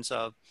a sense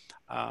of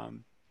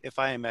if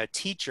I am a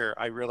teacher,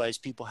 I realize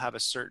people have a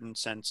certain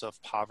sense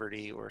of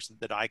poverty or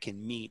that I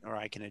can meet or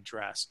I can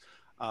address.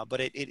 But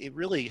it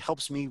really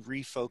helps me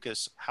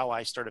refocus how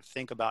I start to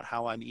think about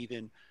how I'm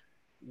even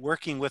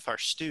working with our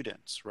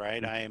students,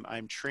 right?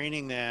 I'm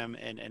training them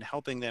and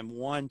helping them,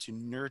 one, to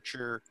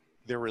nurture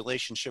their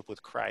relationship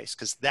with Christ,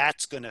 because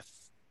that's going to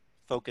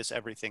focus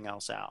everything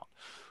else out.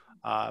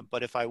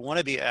 But if I want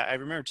to be, I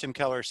remember Tim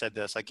Keller said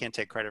this, I can't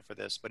take credit for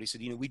this, but he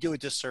said, we do a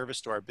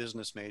disservice to our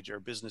business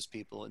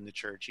people in the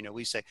church.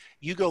 We say,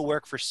 you go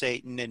work for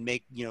Satan and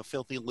make,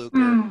 filthy lucre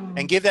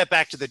and give that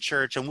back to the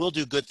church and we'll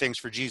do good things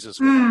for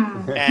Jesus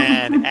with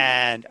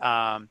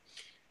it.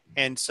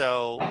 And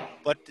so,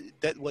 but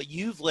that what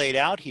you've laid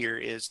out here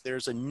is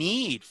there's a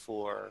need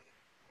for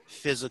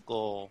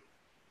physical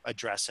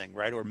addressing,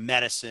 right? Or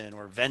medicine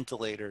or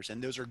ventilators.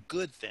 And those are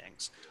good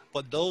things,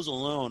 but those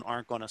alone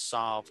aren't going to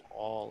solve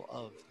all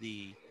of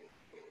the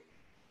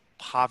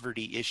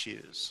poverty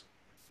issues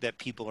that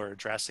people are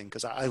addressing.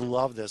 Because I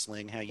love this,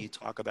 Ling, how you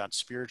talk about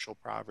spiritual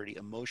poverty,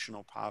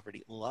 emotional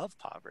poverty, love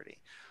poverty.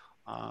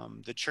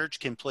 The church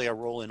can play a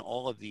role in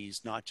all of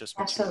these, not just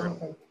material.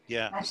 Absolutely.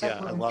 Yeah,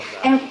 I love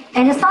that.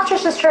 And it's not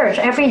just the church.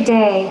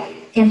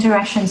 Everyday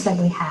interactions that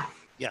we have.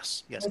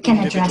 Yes. We can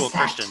Individual address that.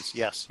 Christians.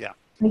 Yes, yeah.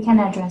 We can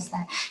address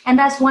that. And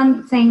that's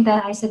one thing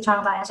that I said,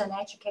 talk about as an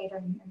educator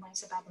in my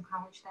sabbatical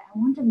college, that I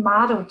want to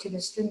model to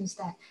the students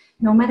that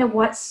no matter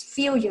what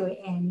field you're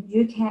in,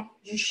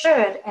 you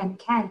should and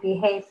can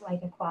behave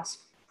like a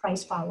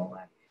Christ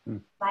follower,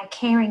 by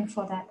caring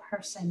for that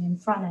person in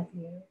front of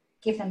you.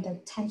 Give them the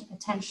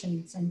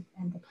attentions and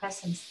the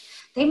presence.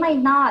 They might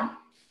not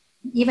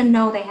even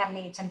know they have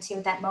needs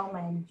until that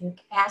moment you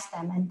ask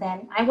them. And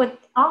then I would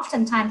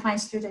oftentimes find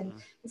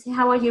students say,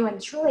 how are you? And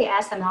truly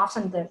ask them,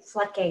 often the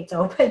floodgates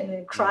open and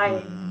they're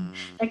crying.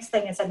 Next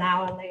thing is an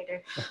hour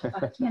later.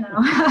 But,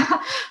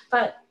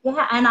 but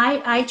yeah, and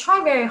I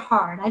try very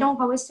hard. I don't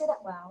always do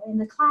that well in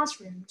the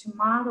classroom to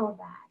model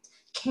that,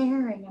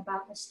 caring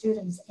about the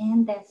students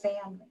and their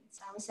families.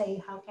 I would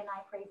say, how can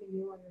I pray for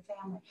you or your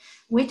family?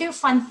 We do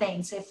fun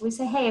things. If we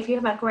say, hey, if you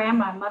have a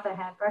grandma or mother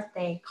have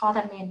birthday, call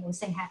them in, we'll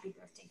sing happy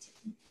birthday to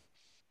them.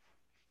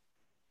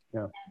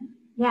 Yeah.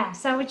 Yeah,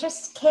 so we're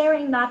just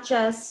caring, not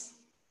just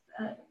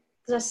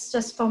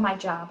for my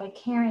job, but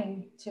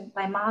caring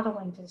by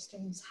modeling to the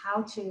students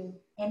how to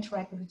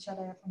interact with each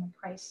other from a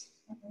Christ,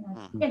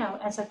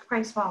 as a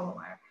Christ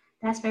follower.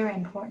 That's very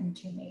important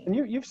to me. And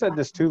you've said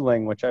this too,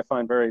 Ling, which I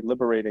find very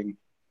liberating.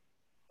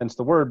 Hence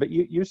the word, but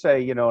you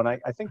say, and I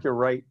think you're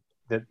right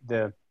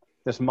that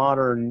this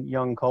modern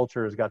young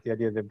culture has got the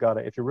idea they've got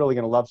to, if you're really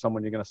going to love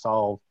someone, you're going to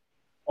solve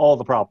all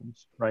the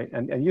problems, right?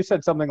 And you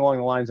said something along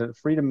the lines that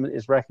freedom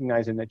is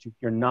recognizing that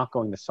you're not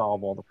going to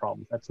solve all the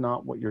problems. That's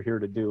not what you're here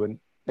to do. And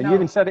you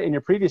even said it in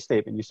your previous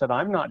statement. You said,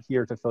 I'm not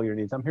here to fill your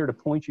needs. I'm here to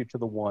point you to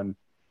the one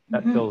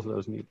that fills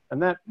those needs.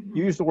 And that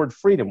you used the word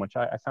freedom, which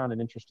I found an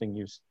interesting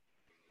use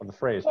of the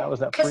phrase. How was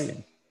that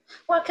freedom?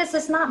 Well, because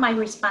it's not my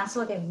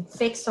responsibility to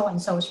fix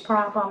so-and-so's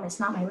problem. It's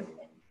not my.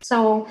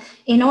 So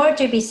in order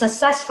to be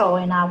successful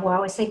in our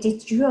world, I say,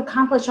 did you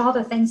accomplish all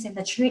the things in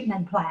the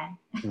treatment plan?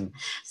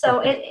 So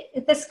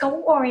it's this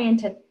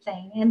goal-oriented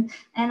thing.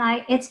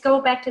 And it's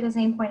go back to the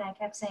same point I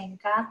kept saying,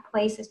 God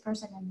placed this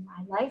person in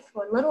my life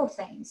for little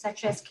things,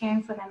 such as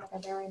caring for them at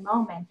the very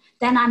moment.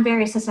 Then I'm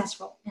very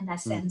successful in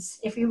that sense,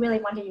 if you really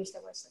want to use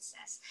the word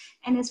success.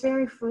 And it's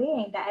very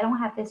freeing that I don't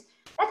have this.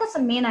 That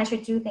doesn't mean I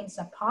should do things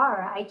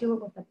apart. I do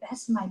it with the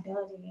best of my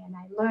ability, and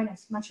I learn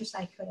as much as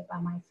I could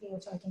about my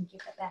field so I can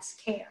give the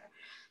best care.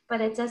 But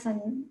it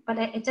doesn't. But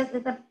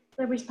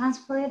the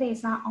responsibility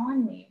is not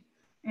on me.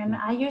 And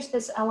I use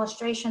this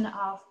illustration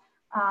of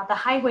the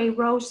highway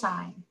road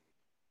sign.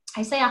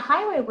 I say a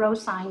highway road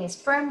sign is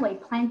firmly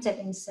planted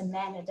in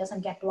cement. It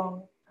doesn't get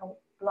blown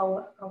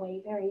blow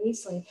away very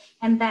easily.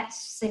 And that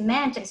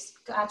cement is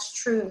God's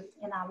truth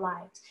in our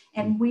lives.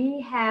 And we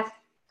have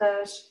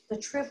the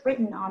truth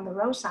written on the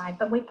roadside,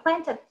 but we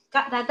planted,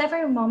 that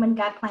very moment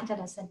God planted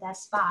us in that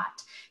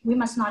spot. We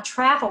must not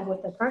travel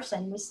with the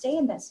person. We stay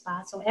in that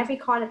spot. So every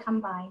car that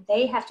comes by,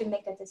 they have to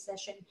make the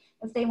decision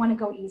if they want to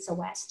go east or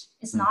west.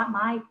 It's not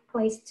my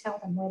place to tell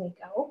them where they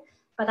go,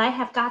 but I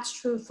have God's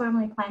truth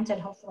firmly planted,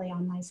 hopefully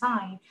on my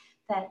side,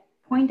 that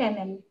point them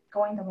in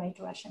going the right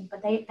direction.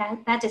 But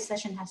that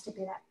decision has to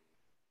be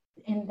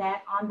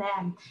on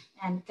them,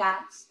 and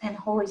God's and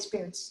Holy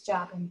Spirit's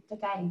job in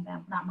guiding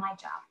them, not my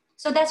job.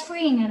 So that's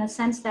freeing in a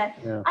sense that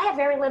I have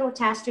very little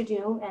task to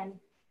do, and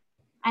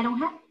I don't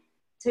have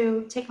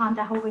to take on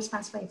the whole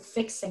responsibility of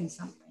fixing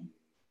something.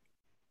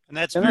 And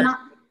that's very,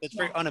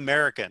 very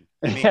un-American.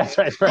 I mean, that's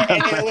right.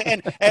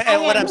 And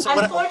what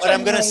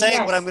I'm going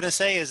to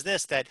say is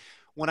this: that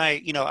when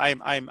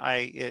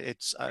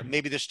it's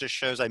maybe this just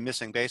shows I'm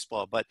missing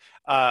baseball, but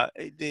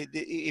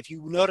if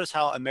you notice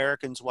how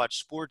Americans watch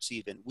sports,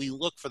 even we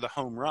look for the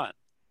home run.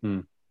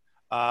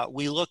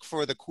 We look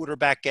for the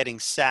quarterback getting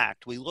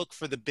sacked. We look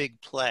for the big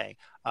play.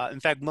 In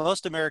fact,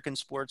 most American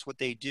sports, what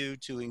they do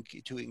to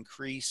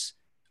increase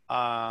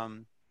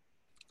viewership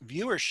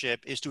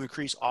is to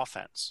increase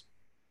offense.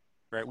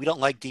 Right? We don't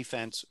like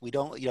defense. We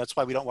don't. That's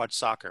why we don't watch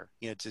soccer.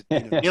 It's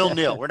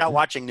 0-0. We're not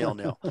watching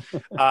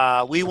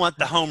 0-0. We want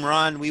the home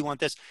run. We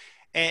want this.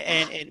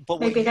 But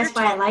maybe that's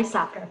why I like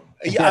soccer.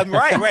 Yeah, I'm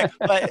right.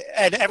 But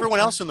and everyone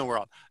else in the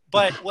world.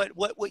 But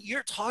what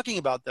you're talking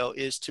about, though,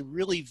 is to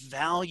really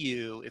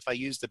value, if I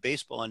use the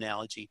baseball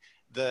analogy,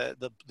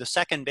 the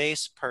second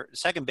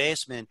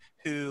baseman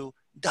who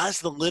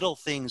does the little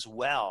things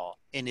well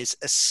and is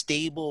a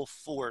stable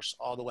force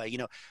all the way.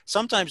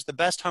 Sometimes the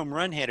best home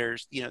run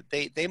hitters,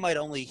 they might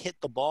only hit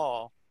the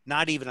ball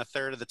not even a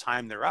third of the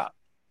time they're up.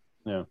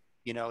 Yeah.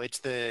 It's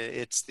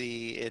the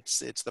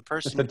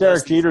person. It's the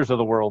Derek Jeters of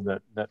the world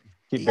that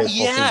keep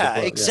baseball. Yeah,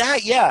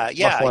 exactly. Yeah.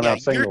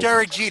 You're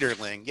Derek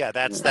Jeterling. Yeah,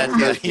 that's. I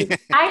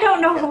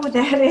don't know who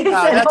that is.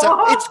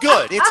 It's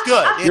good.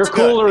 You're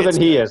cooler than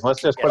he is.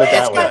 Let's just put it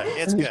that way.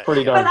 It's good. He's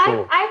pretty darn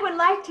cool. I would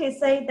like to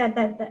say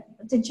that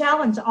to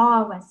challenge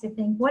all of us to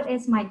think, what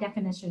is my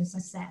definition of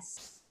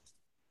success?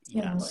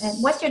 And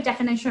what's your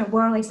definition of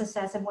worldly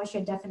success, and what's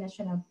your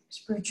definition of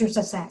spiritual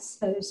success,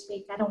 so to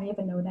speak? I don't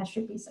even know that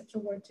should be such a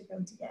word to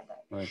go together.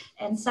 Right.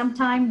 And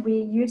sometimes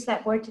we use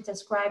that word to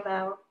describe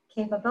our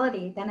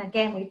capability. Then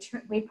again,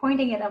 we're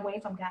pointing it away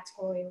from God's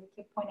glory. We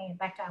keep pointing it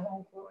back to our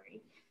own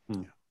glory.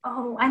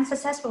 Oh, I'm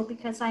successful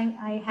because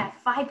I had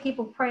 5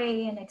 people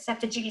pray and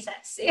accepted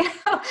Jesus.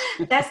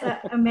 That's the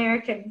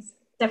American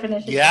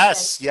definition.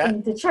 Yes,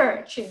 in the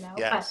church.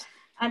 Yes.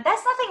 But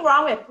that's nothing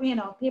wrong with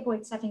people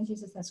accepting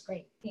Jesus. That's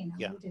great. We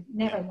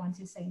never want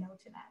to say no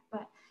to that.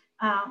 But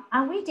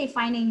are we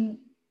defining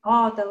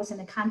all those in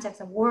the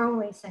context of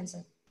worldly sense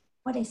of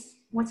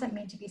what's it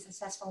mean to be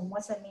successful, and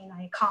what's it mean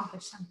I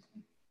accomplished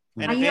something?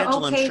 And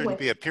evangelism shouldn't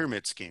be a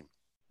pyramid scheme.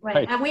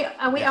 Right.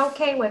 Are we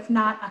okay with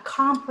not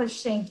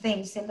accomplishing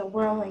things in the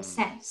worldly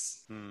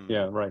sense?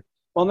 Yeah, right.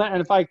 Well,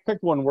 and if I pick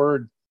one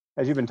word,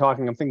 as you've been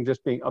talking, I'm thinking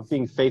just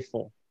being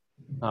faithful.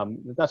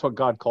 That's what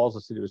God calls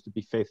us to do, is to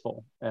be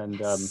faithful. And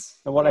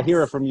what I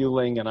hear from you,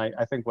 Ling, and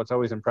I think what's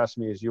always impressed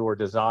me is your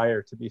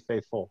desire to be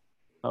faithful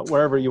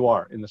wherever you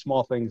are, in the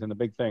small things and the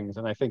big things.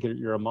 And I think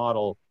you're a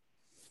model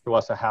to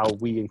us of how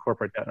we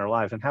incorporate that in our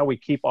lives and how we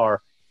keep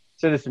our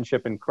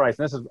citizenship in Christ.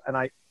 And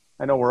I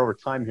know we're over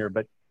time here,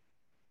 but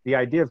the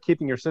idea of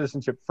keeping your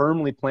citizenship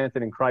firmly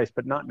planted in Christ,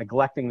 but not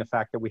neglecting the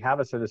fact that we have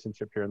a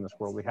citizenship here in this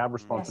world. We have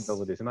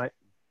responsibilities. And I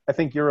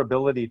think your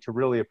ability to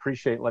really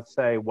appreciate, let's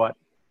say, what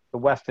the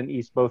West and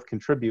East both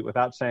contribute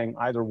without saying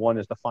either one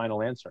is the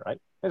final answer, right?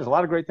 There's a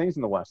lot of great things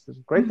in the West. There's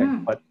great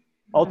things, but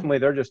ultimately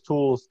they're just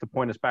tools to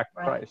point us back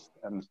to Christ.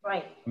 And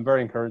I'm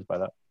very encouraged by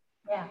that.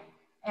 Yeah.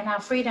 And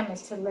our freedom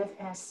is to live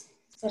as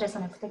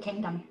citizens of the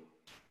kingdom.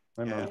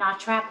 We're not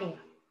trapped here.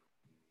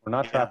 We're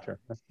not trapped here.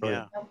 That's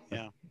brilliant.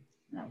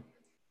 No.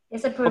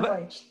 It's a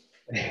privilege.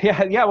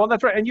 Well,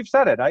 that's right. And you've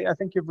said it. I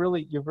think you've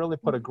really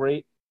put a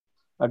great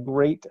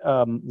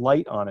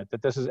light on it,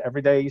 that this is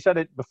every day. You said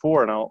it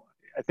before, and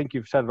I think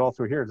you've said it all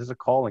through here. This is a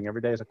calling.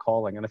 Every day is a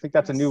calling. And I think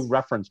that's a new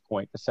reference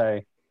point to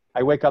say,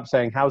 I wake up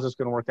saying, how's this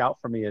going to work out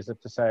for me? As if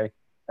to say,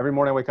 every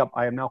morning I wake up,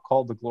 I am now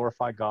called to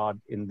glorify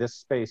God in this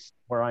space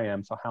where I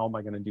am. So how am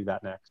I going to do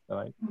that next?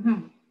 I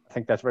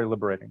think that's very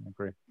liberating. I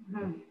agree.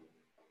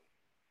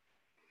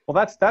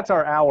 Well, that's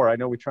our hour. I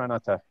know we try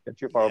not to get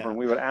too far over, and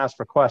we would ask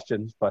for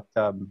questions, but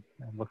it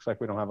looks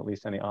like we don't have at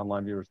least any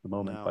online viewers at the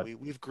moment. No,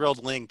 we've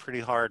grilled Ling pretty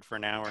hard for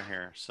an hour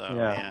here. So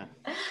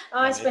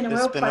Oh, it's been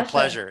a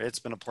pleasure. It's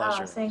been a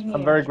pleasure. Same here.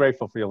 I'm very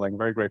grateful for you, Ling.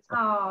 Very grateful.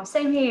 Oh,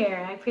 same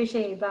here. I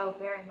appreciate you both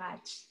very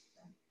much.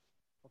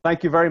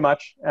 Thank you very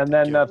much. And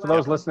then for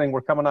those listening,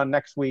 we're coming on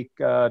next week.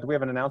 Do we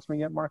have an announcement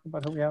yet, Mark,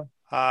 about who we have?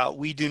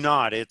 We do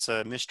not. It's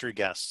a mystery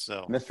guest.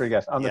 So mystery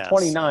guest. On the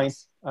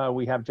 29th,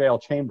 we have J.L.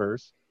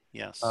 Chambers.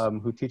 Yes.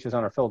 Who teaches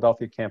on our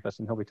Philadelphia campus,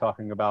 and he'll be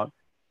talking about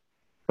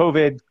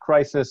COVID,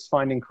 crisis,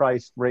 finding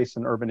Christ, race,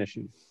 and urban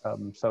issues.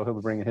 So he'll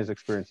be bringing his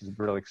experiences. It's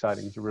really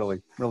exciting. He's a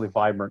really, really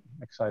vibrant,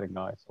 exciting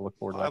guy. So look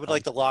forward to that. I would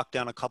like to lock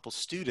down a couple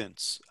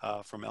students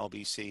from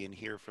LBC and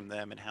hear from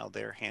them and how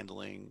they're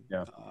handling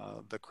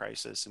the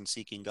crisis and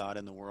seeking God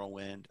in the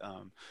whirlwind.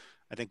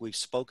 I think we've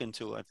spoken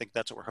to, I think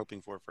that's what we're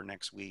hoping for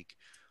next week.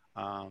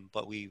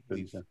 But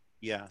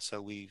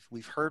so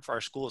we've heard,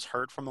 our school has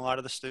heard from a lot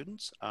of the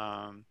students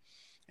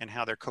and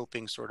how they're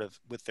coping sort of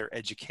with their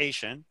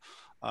education,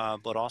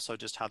 but also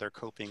just how they're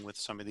coping with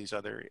some of these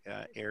other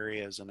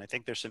areas. And I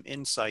think there's some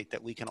insight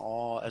that we can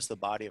all, as the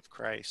body of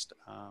Christ,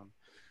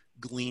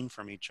 glean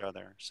from each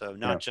other. So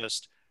not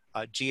just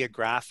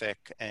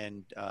geographic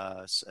and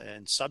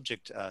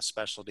subject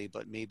specialty,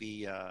 but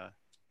maybe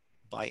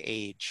by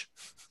age.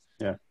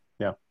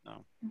 Yeah.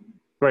 So.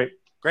 Great.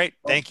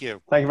 Thank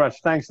you. Thank you very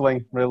much. Thanks,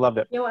 Ling. Really loved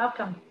it. You're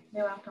welcome.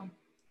 You're welcome.